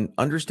important one,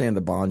 understand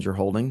the bonds you're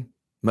holding.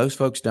 Most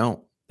folks don't.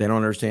 They don't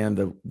understand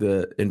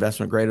the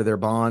investment grade of their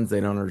bonds.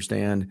 They don't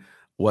understand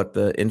what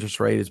the interest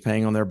rate is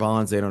paying on their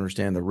bonds. They don't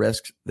understand the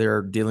risks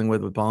they're dealing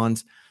with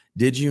bonds.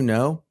 Did you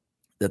know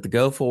that the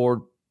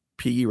go-forward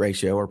PE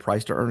ratio or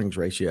price to earnings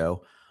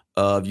ratio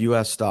of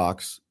U.S.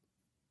 stocks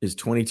is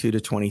 22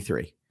 to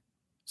 23?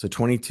 So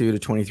 22 to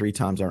 23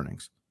 times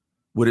earnings.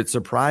 Would it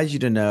surprise you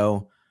to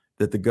know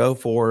that the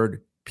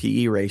go-forward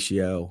PE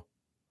ratio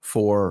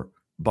for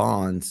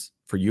bonds,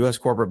 for U.S.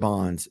 corporate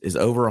bonds, is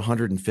over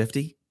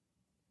 150?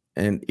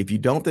 And if you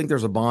don't think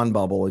there's a bond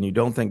bubble and you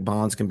don't think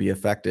bonds can be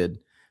affected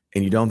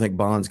and you don't think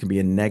bonds can be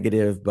a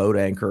negative boat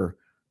anchor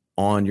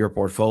on your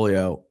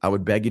portfolio, I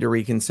would beg you to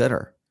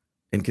reconsider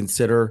and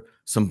consider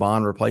some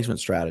bond replacement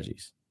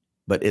strategies.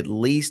 But at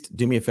least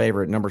do me a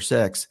favor at number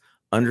 6,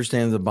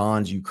 understand the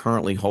bonds you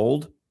currently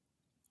hold,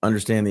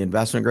 understand the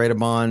investment grade of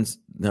bonds,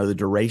 know the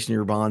duration of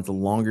your bonds. The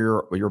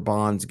longer your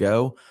bonds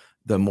go,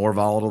 the more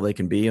volatile they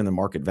can be in the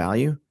market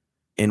value.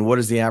 And what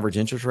is the average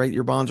interest rate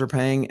your bonds are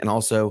paying? And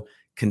also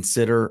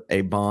consider a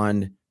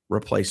bond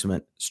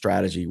replacement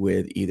strategy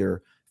with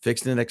either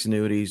fixed index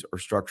annuities or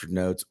structured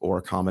notes or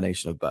a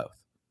combination of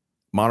both.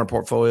 Modern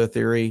portfolio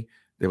theory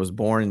that was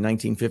born in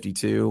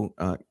 1952.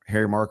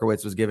 Harry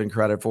Markowitz was given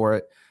credit for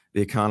it,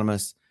 the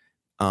economist,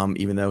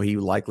 even though he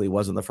likely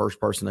wasn't the first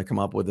person to come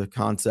up with the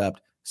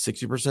concept.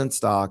 60%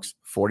 stocks,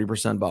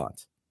 40%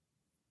 bonds.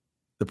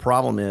 The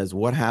problem is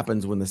what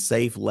happens when the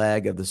safe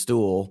leg of the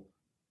stool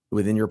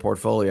within your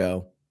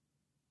portfolio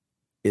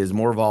is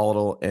more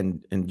volatile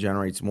and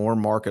generates more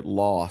market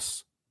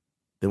loss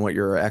than what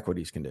your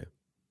equities can do.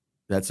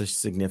 That's a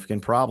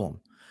significant problem.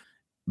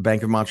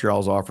 Bank of Montreal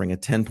is offering a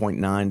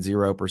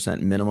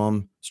 10.90%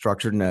 minimum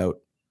structured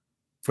note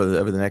for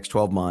over the next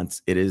 12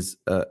 months. It is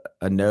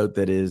a note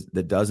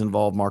that does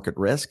involve market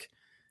risk.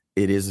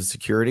 It is a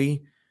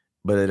security,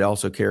 but it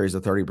also carries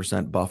a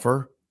 30%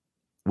 buffer,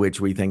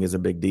 which we think is a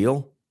big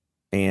deal.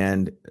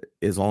 And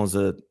as long as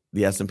the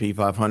S&P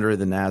 500,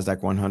 the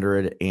NASDAQ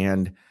 100,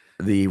 and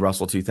the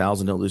Russell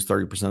 2000 don't lose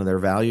 30% of their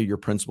value, your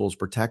principal is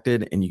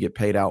protected and you get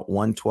paid out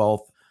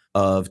 1/12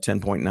 of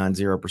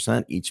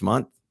 10.90% each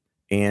month.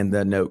 And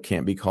the note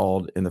can't be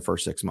called in the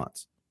first 6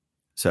 months.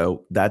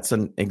 So that's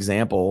an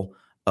example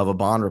of a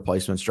bond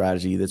replacement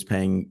strategy that's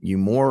paying you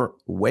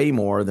way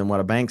more than what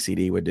a bank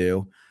CD would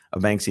do. A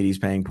bank CD is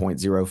paying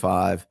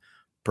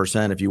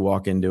 0.05% if you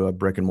walk into a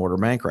brick and mortar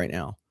bank right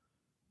now.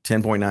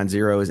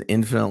 10.90 is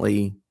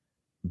infinitely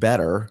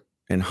better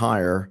and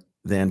higher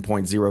than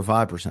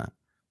 0.05%.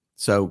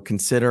 So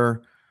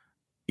consider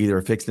either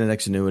a fixed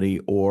index annuity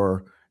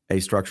or a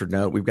structured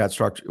note. We've got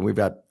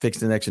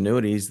fixed index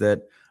annuities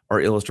that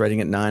are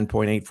illustrating at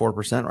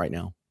 9.84% right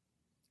now.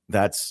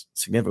 That's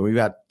significant.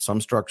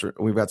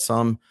 We've got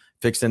some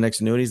fixed index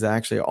annuities that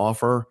actually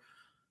offer,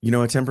 a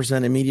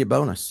 10% immediate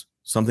bonus,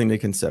 something to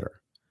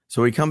consider.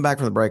 So we come back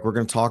from the break. We're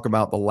going to talk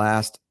about the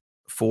last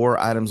 4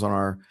 items on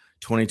our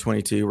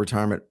 2022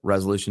 retirement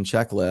resolution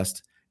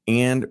checklist.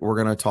 And we're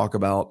going to talk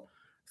about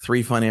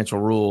 3 financial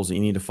rules that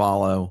you need to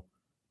follow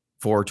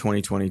for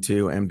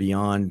 2022 and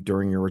beyond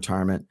during your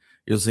retirement.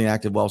 You'll see an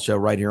Active Wealth Show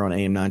right here on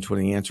AM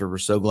 920 The Answer. We're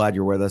so glad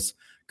you're with us.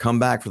 Come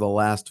back for the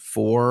last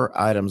 4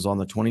 items on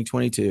the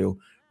 2022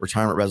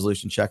 retirement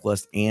resolution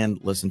checklist and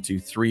listen to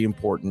 3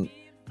 important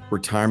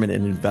retirement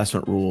and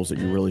investment rules that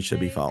you really should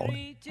be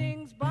following.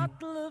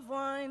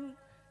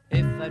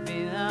 If I'd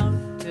been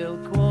out till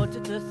 1:45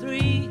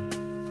 63,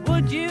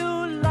 would you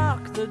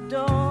lock the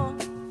door?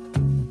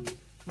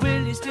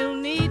 Will you still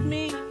need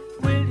me?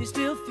 Will you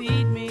still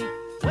feed me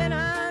when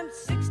I'm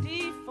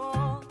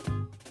 64?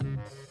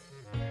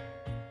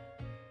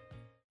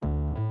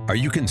 Are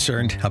you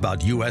concerned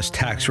about U.S.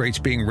 tax rates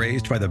being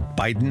raised by the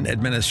Biden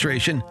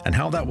administration and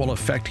how that will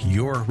affect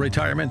your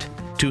retirement?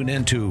 Tune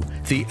into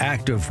The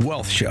Active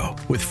Wealth Show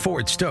with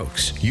Ford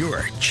Stokes,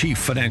 your chief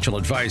financial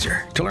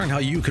advisor, to learn how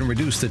you can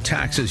reduce the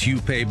taxes you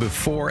pay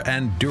before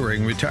and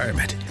during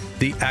retirement.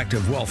 The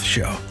Active Wealth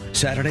Show,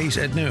 Saturdays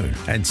at noon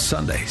and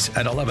Sundays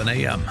at 11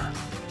 a.m.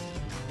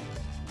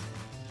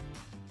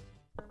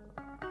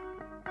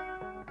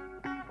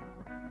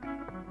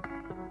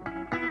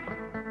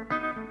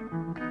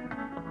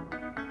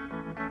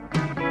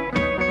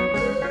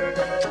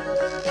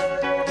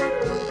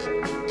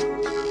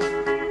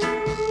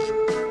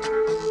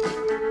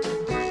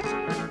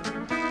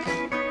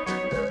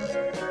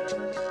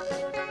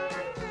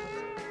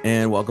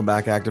 And welcome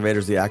back,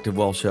 Activators, the Active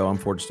Wealth Show. I'm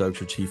Ford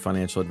Stokes, your chief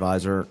financial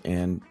advisor,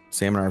 and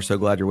Sam and I are so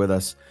glad you're with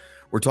us.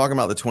 We're talking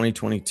about the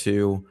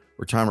 2022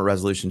 retirement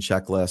resolution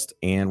checklist,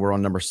 and we're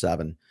on number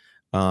 7.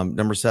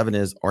 Number 7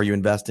 is, are you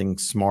investing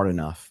smart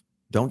enough?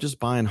 Don't just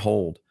buy and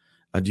hold.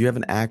 Do you have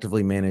an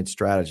actively managed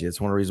strategy? It's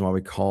one of the reasons why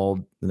we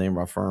called the name of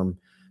our firm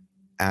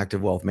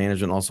Active Wealth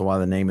Management, also why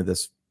the name of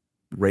this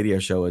radio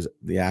show is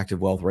the Active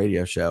Wealth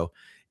Radio Show,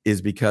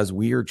 is because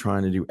we are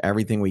trying to do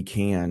everything we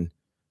can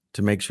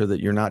to make sure that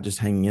you're not just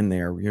hanging in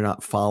there. You're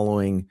not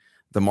following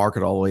the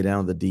market all the way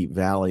down to the deep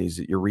valleys.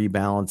 You're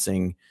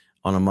rebalancing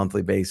on a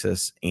monthly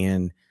basis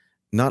and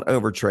not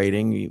over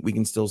trading. We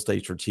can still stay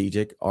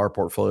strategic. Our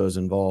portfolios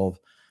involve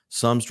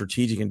some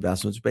strategic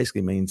investments, which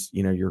basically means,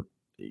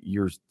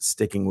 you're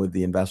sticking with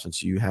the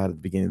investments you had at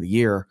the beginning of the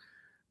year,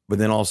 but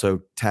then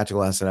also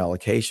tactical asset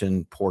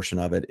allocation portion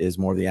of it is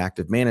more the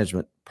active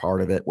management part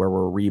of it, where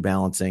we're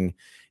rebalancing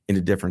into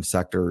different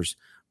sectors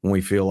when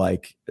we feel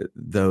like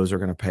those are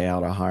going to pay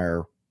out a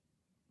higher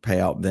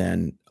payout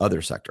than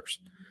other sectors.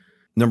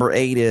 Number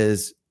 8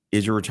 is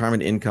your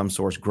retirement income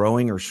source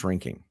growing or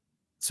shrinking?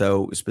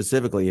 So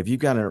specifically, if you've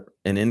got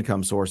an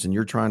income source and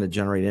you're trying to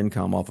generate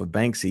income off of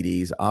bank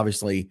CDs,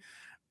 obviously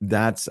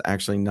that's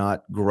actually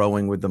not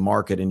growing with the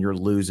market and you're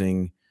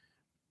losing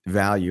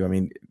value. I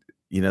mean,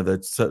 the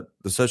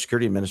Social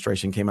Security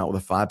Administration came out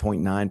with a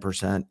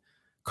 5.9%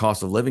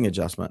 cost of living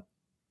adjustment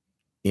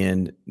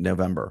in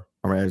November.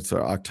 It's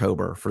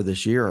October for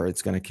this year.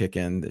 It's going to kick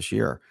in this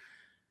year.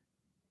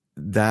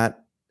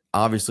 That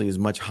obviously is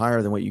much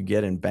higher than what you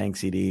get in bank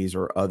CDs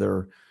or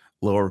other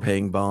lower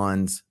paying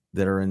bonds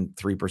that are in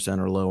 3%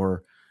 or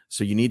lower.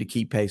 So you need to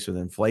keep pace with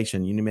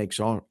inflation. You need to make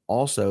sure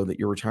also that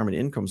your retirement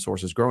income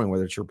source is growing,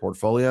 whether it's your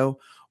portfolio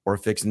or a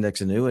fixed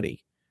index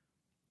annuity.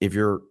 If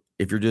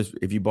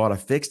you bought a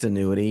fixed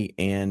annuity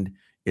and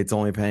it's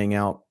only paying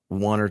out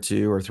 1 or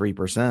 2 or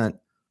 3%,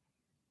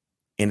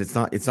 and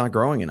it's not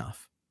growing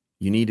enough,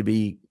 you need to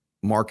be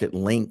market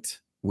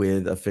linked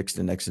with a fixed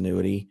index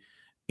annuity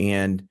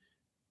and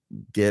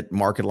get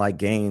market-like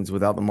gains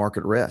without the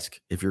market risk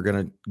if you're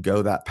going to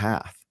go that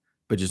path.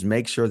 But just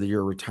make sure that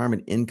your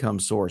retirement income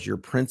source, your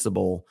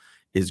principal,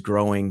 is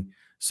growing,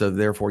 so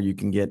therefore you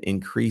can get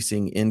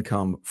increasing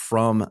income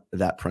from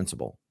that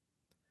principal.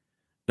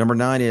 Number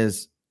 9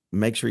 is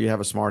make sure you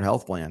have a smart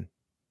health plan.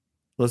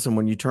 Listen,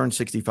 when you turn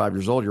 65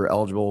 years old, you're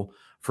eligible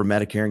for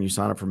Medicare and you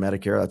sign up for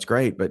Medicare. That's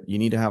great, but you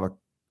need to have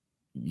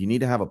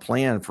a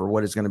plan for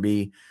what is going to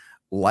be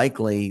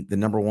likely the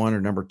number 1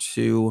 or number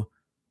 2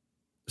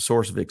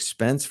 source of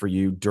expense for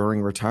you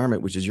during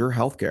retirement, which is your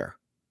healthcare.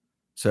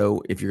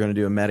 So if you're going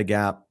to do a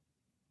Medigap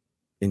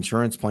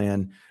insurance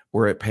plan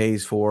where it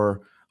pays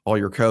for all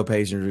your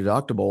copays and your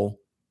deductible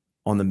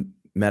on the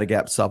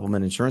Medigap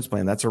supplement insurance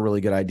plan, that's a really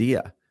good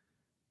idea.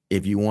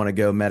 If you want to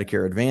go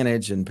Medicare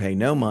Advantage and pay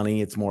no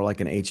money, it's more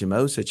like an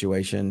HMO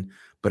situation.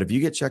 But if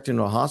you get checked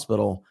into a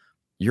hospital,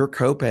 your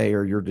copay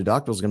or your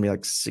deductible is going to be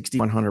like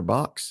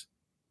 $6,100.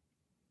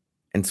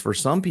 And for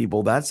some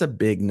people, that's a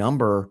big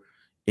number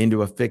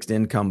into a fixed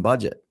income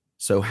budget.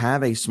 So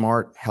have a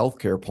smart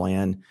healthcare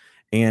plan.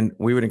 And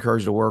we would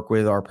encourage you to work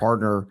with our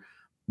partner,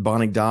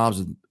 Bonnie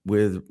Dobbs,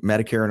 with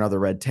Medicare and Other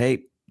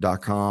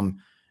Redtape.com.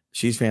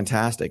 She's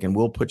fantastic. And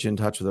we'll put you in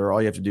touch with her.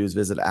 All you have to do is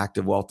visit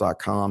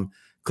activewealth.com,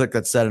 click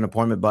that set an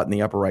appointment button in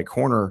the upper right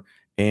corner.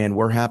 And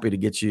we're happy to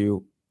get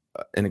you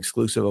an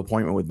exclusive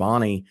appointment with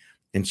Bonnie.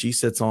 And she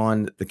sits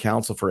on the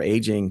Council for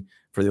Aging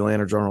for the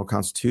Atlanta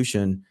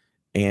Journal-Constitution.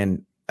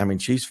 And I mean,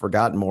 she's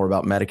forgotten more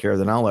about Medicare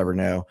than I'll ever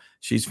know.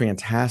 She's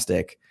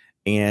fantastic.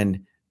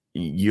 And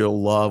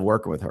you'll love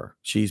working with her.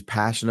 She's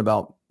passionate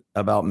about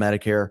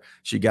Medicare.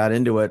 She got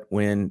into it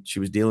when she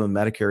was dealing with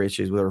Medicare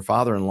issues with her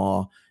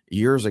father-in-law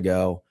years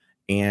ago.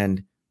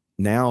 And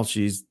now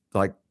she's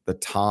like the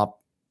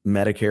top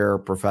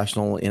Medicare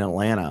professional in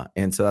Atlanta.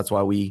 And so that's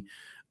why we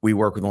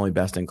work with only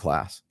best in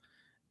class.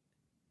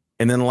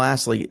 And then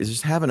lastly is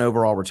just have an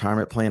overall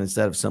retirement plan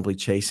instead of simply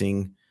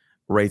chasing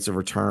rates of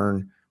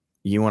return.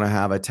 you want to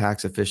have a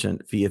tax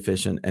efficient, fee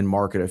efficient, and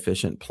market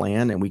efficient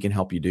plan, and we can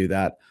help you do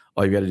that.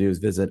 All you got to do is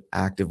visit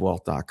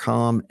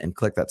activewealth.com and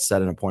click that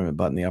set an appointment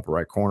button in the upper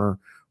right corner.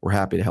 We're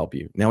happy to help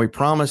you. Now, we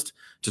promised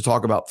to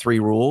talk about 3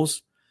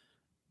 rules.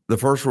 The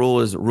first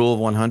rule is rule of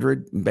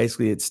 100.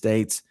 Basically, it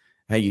states,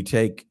 hey, you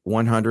take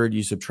 100,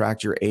 you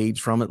subtract your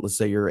age from it. Let's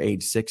say you're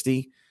age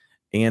 60,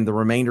 and the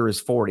remainder is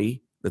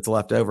 40 that's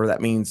left over.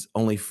 That means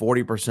only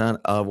 40%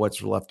 of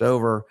what's left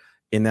over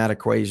in that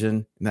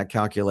equation, in that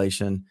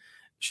calculation,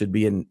 should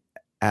be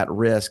at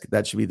risk.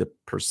 That should be the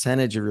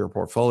percentage of your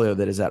portfolio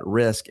that is at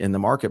risk in the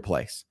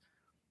marketplace.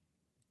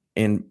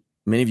 And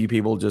many of you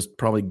people just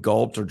probably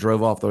gulped or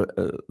drove off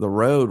the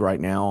road right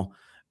now,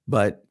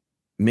 but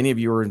many of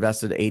you are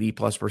invested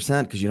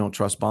 80+% because you don't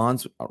trust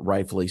bonds,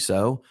 rightfully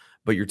so,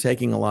 but you're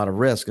taking a lot of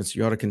risk. And so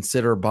you ought to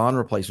consider bond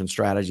replacement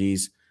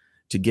strategies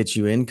to get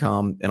you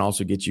income and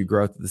also get you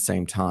growth at the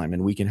same time.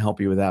 And we can help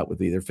you with that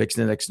with either fixed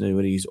index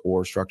annuities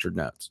or structured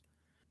notes.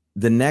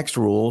 The next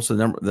rule, so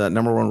the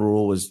number one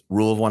rule was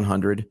rule of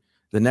 100.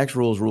 The next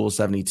rule is rule of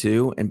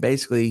 72. And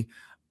basically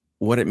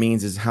what it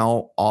means is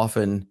how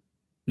often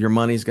your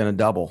money is going to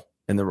double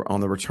on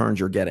the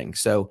returns you're getting.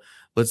 So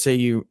let's say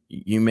you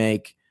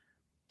make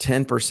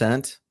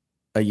 10%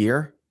 a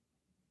year.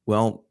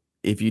 Well,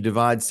 if you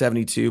divide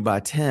 72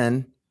 by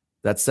 10,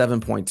 that's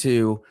 7.2.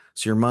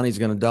 So your money's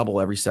going to double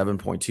every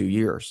 7.2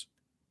 years.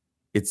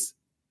 It's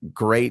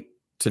great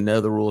to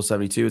know the rule of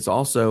 72. It's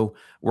also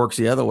works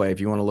the other way.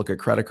 If you want to look at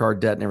credit card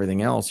debt and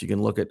everything else, you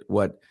can look at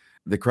what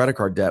the credit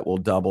card debt will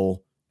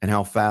double and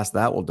how fast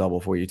that will double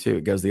for you too.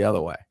 It goes the other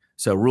way.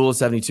 So rule of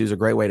 72 is a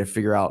great way to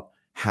figure out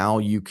how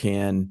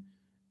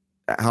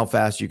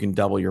fast you can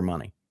double your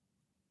money.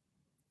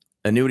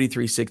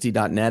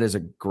 Annuity360.net is a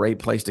great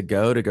place to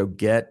go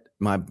get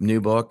my new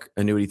book,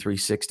 Annuity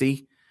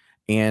 360.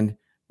 And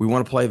we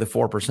want to play the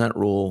 4%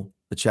 rule,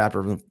 the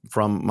chapter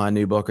from my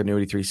new book,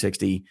 Annuity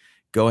 360.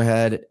 Go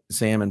ahead,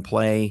 Sam, and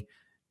play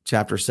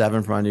chapter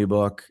 7 from my new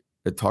book.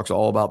 It talks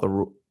all about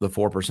the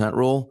 4%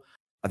 rule.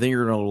 I think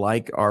you're going to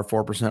like our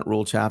 4%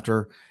 rule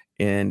chapter,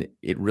 and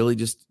it really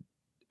just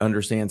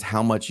understands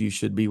how much you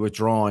should be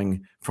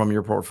withdrawing from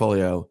your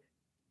portfolio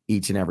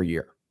each and every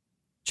year.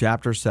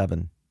 Chapter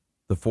 7,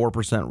 the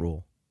 4%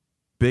 rule.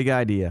 Big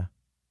idea.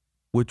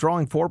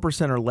 Withdrawing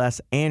 4% or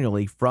less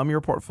annually from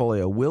your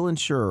portfolio will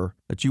ensure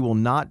that you will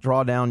not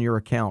draw down your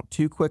account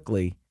too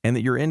quickly and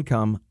that your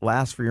income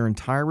lasts for your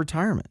entire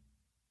retirement.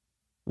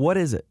 What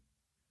is it?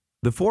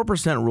 The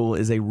 4% rule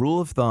is a rule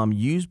of thumb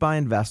used by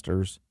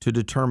investors to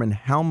determine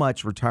how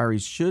much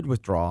retirees should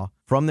withdraw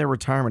from their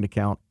retirement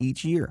account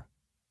each year.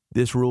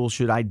 This rule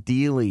should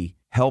ideally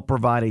help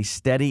provide a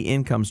steady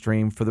income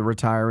stream for the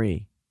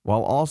retiree,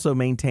 while also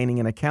maintaining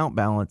an account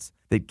balance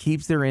that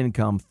keeps their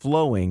income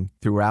flowing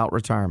throughout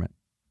retirement.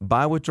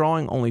 By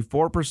withdrawing only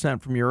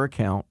 4% from your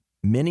account,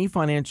 many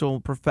financial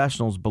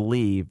professionals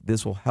believe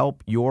this will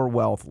help your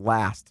wealth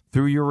last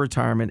through your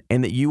retirement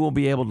and that you will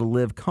be able to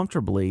live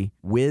comfortably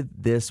with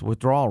this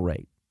withdrawal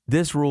rate.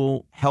 This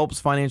rule helps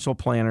financial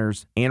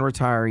planners and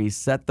retirees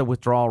set the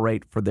withdrawal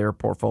rate for their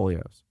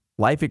portfolios.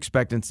 Life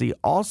expectancy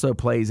also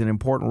plays an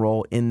important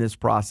role in this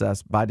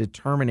process by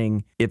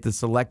determining if the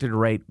selected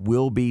rate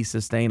will be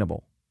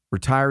sustainable.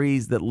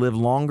 Retirees that live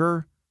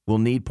longer will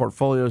need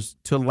portfolios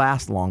to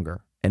last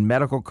longer, and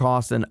medical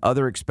costs and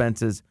other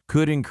expenses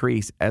could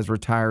increase as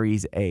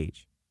retirees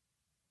age.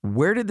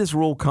 Where did this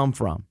rule come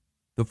from?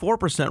 The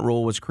 4%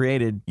 rule was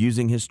created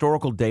using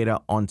historical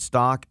data on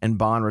stock and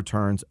bond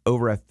returns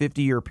over a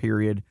 50-year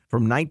period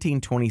from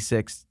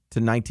 1926 to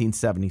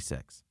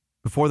 1976.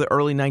 Before the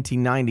early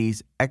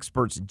 1990s,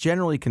 experts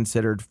generally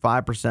considered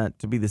 5%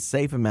 to be the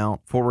safe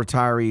amount for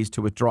retirees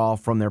to withdraw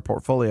from their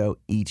portfolio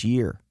each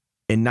year.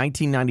 In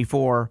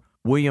 1994,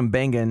 William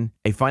Bengen,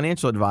 a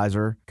financial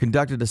advisor,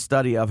 conducted a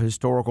study of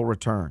historical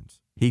returns.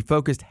 He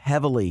focused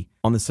heavily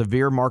on the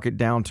severe market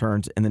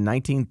downturns in the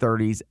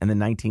 1930s and the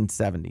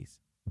 1970s.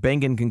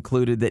 Bengen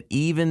concluded that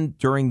even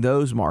during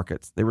those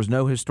markets, there was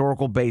no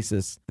historical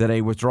basis that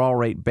a withdrawal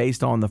rate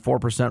based on the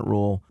 4%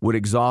 rule would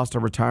exhaust a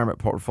retirement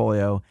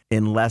portfolio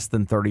in less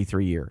than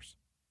 33 years.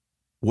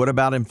 What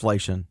about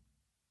inflation?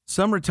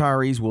 Some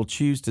retirees will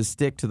choose to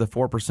stick to the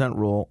 4%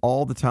 rule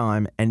all the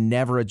time and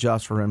never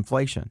adjust for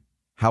inflation.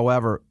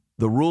 However,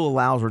 the rule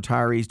allows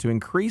retirees to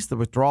increase the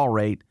withdrawal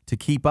rate to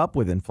keep up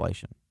with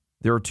inflation.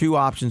 There are 2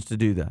 options to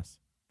do this.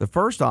 The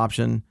first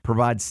option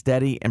provides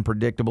steady and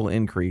predictable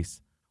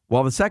increase,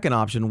 while the second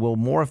option will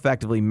more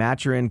effectively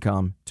match your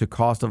income to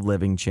cost of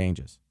living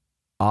changes.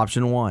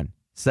 Option 1,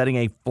 setting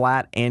a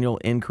flat annual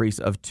increase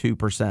of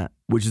 2%,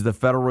 which is the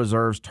Federal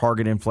Reserve's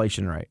target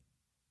inflation rate.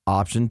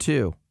 Option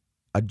 2,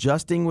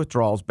 adjusting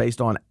withdrawals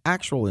based on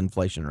actual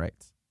inflation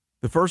rates.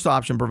 The first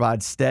option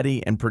provides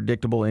steady and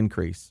predictable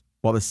increase,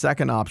 while the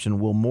second option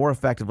will more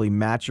effectively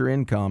match your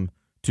income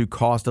to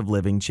cost of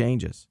living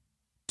changes.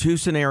 2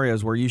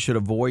 scenarios where you should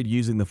avoid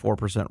using the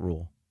 4%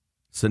 rule.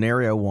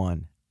 Scenario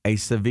 1, a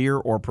severe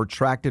or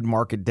protracted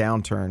market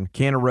downturn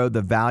can erode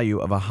the value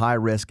of a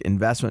high-risk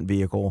investment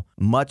vehicle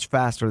much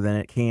faster than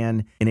it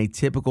can in a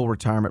typical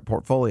retirement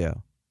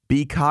portfolio.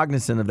 Be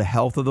cognizant of the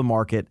health of the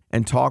market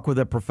and talk with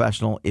a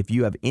professional if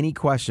you have any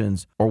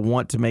questions or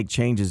want to make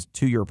changes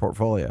to your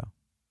portfolio.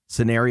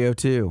 Scenario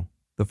 2.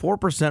 The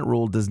 4%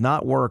 rule does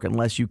not work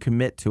unless you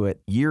commit to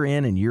it year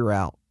in and year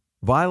out.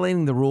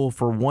 Violating the rule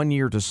for 1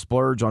 year to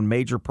splurge on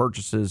major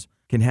purchases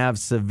can have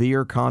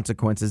severe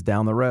consequences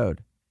down the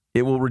road.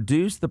 It will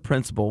reduce the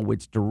principal,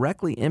 which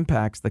directly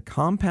impacts the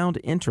compound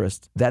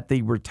interest that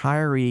the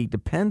retiree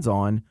depends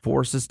on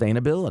for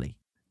sustainability.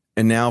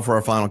 And now for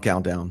our final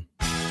countdown.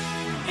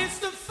 It's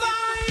the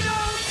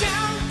final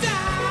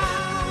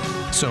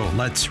countdown. So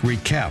let's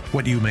recap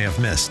what you may have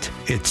missed.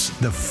 It's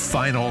the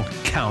final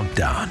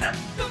countdown. The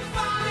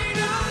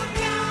final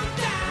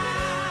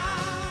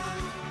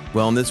countdown.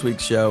 Well, in this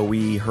week's show,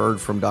 we heard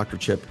from Dr.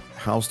 Chip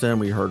Houston,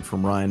 we heard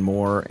from Ryan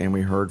Moore, and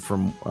we heard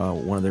from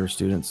one of their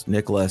students,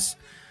 Nicholas,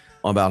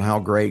 about how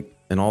great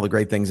and all the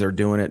great things they're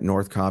doing at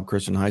North Cobb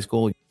Christian High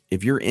School.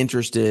 If you're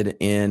interested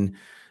in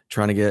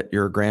trying to get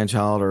your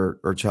grandchild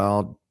or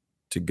child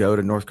to go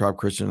to North Cobb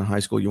Christian High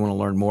School, you want to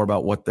learn more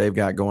about what they've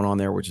got going on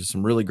there, which is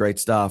some really great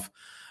stuff,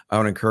 I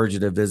would encourage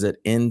you to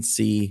visit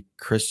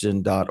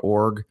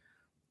ncchristian.org.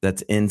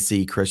 That's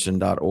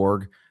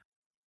ncchristian.org.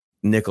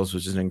 Nicholas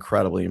was just an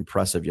incredibly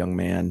impressive young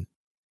man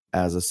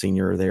as a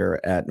senior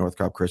there at North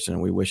Cobb Christian,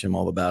 and we wish him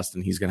all the best,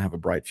 and he's going to have a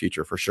bright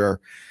future for sure.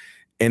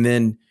 And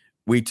then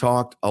we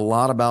talked a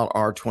lot about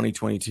our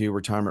 2022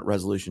 retirement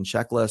resolution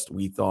checklist.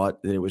 We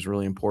thought that it was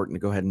really important to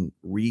go ahead and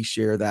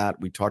reshare that.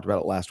 We talked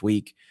about it last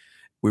week.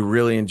 We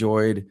really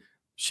enjoyed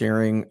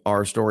sharing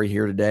our story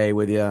here today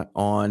with you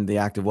on the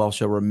Active Wealth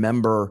Show.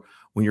 Remember,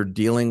 when you're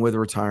dealing with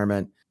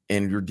retirement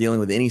and you're dealing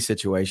with any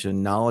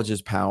situation, knowledge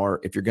is power.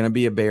 If you're going to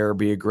be a bear,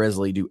 be a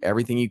grizzly, do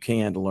everything you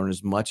can to learn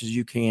as much as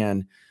you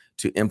can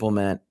to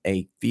implement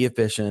a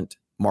fee-efficient,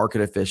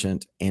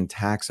 market-efficient, and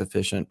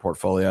tax-efficient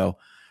portfolio.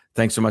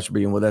 Thanks so much for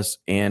being with us.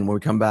 And when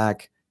we come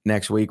back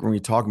next week, we're going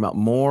to talk about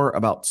more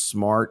about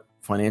smart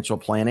financial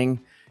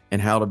planning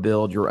and how to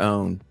build your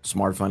own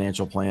smart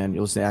financial plan.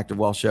 You'll listen to the Active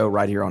Wealth Show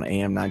right here on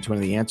AM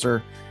 920 The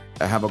Answer.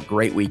 Have a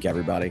great week,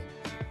 everybody.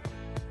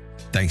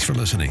 Thanks for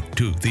listening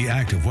to The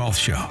Active Wealth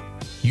Show.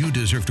 You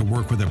deserve to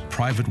work with a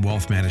private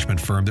wealth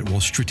management firm that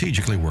will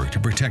strategically work to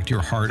protect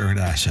your hard-earned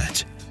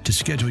assets. To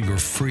schedule your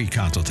free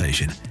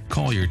consultation,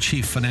 call your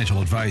Chief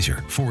Financial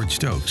Advisor, Ford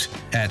Stokes,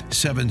 at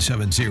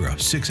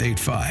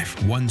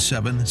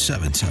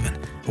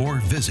 770-685-1777 or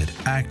visit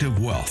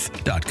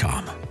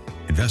activewealth.com.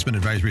 Investment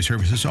advisory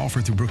services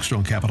offered through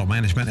Brookstone Capital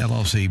Management,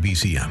 LLC,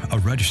 BCM, a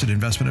registered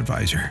investment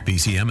advisor.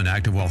 BCM and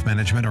Active Wealth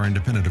Management are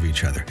independent of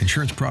each other.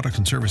 Insurance products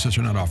and services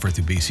are not offered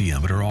through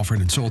BCM, but are offered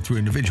and sold through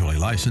individually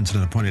licensed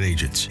and appointed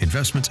agents.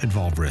 Investments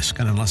involve risk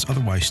and, unless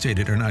otherwise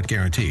stated, are not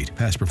guaranteed.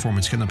 Past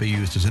performance cannot be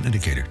used as an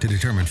indicator to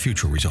determine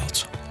future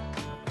results.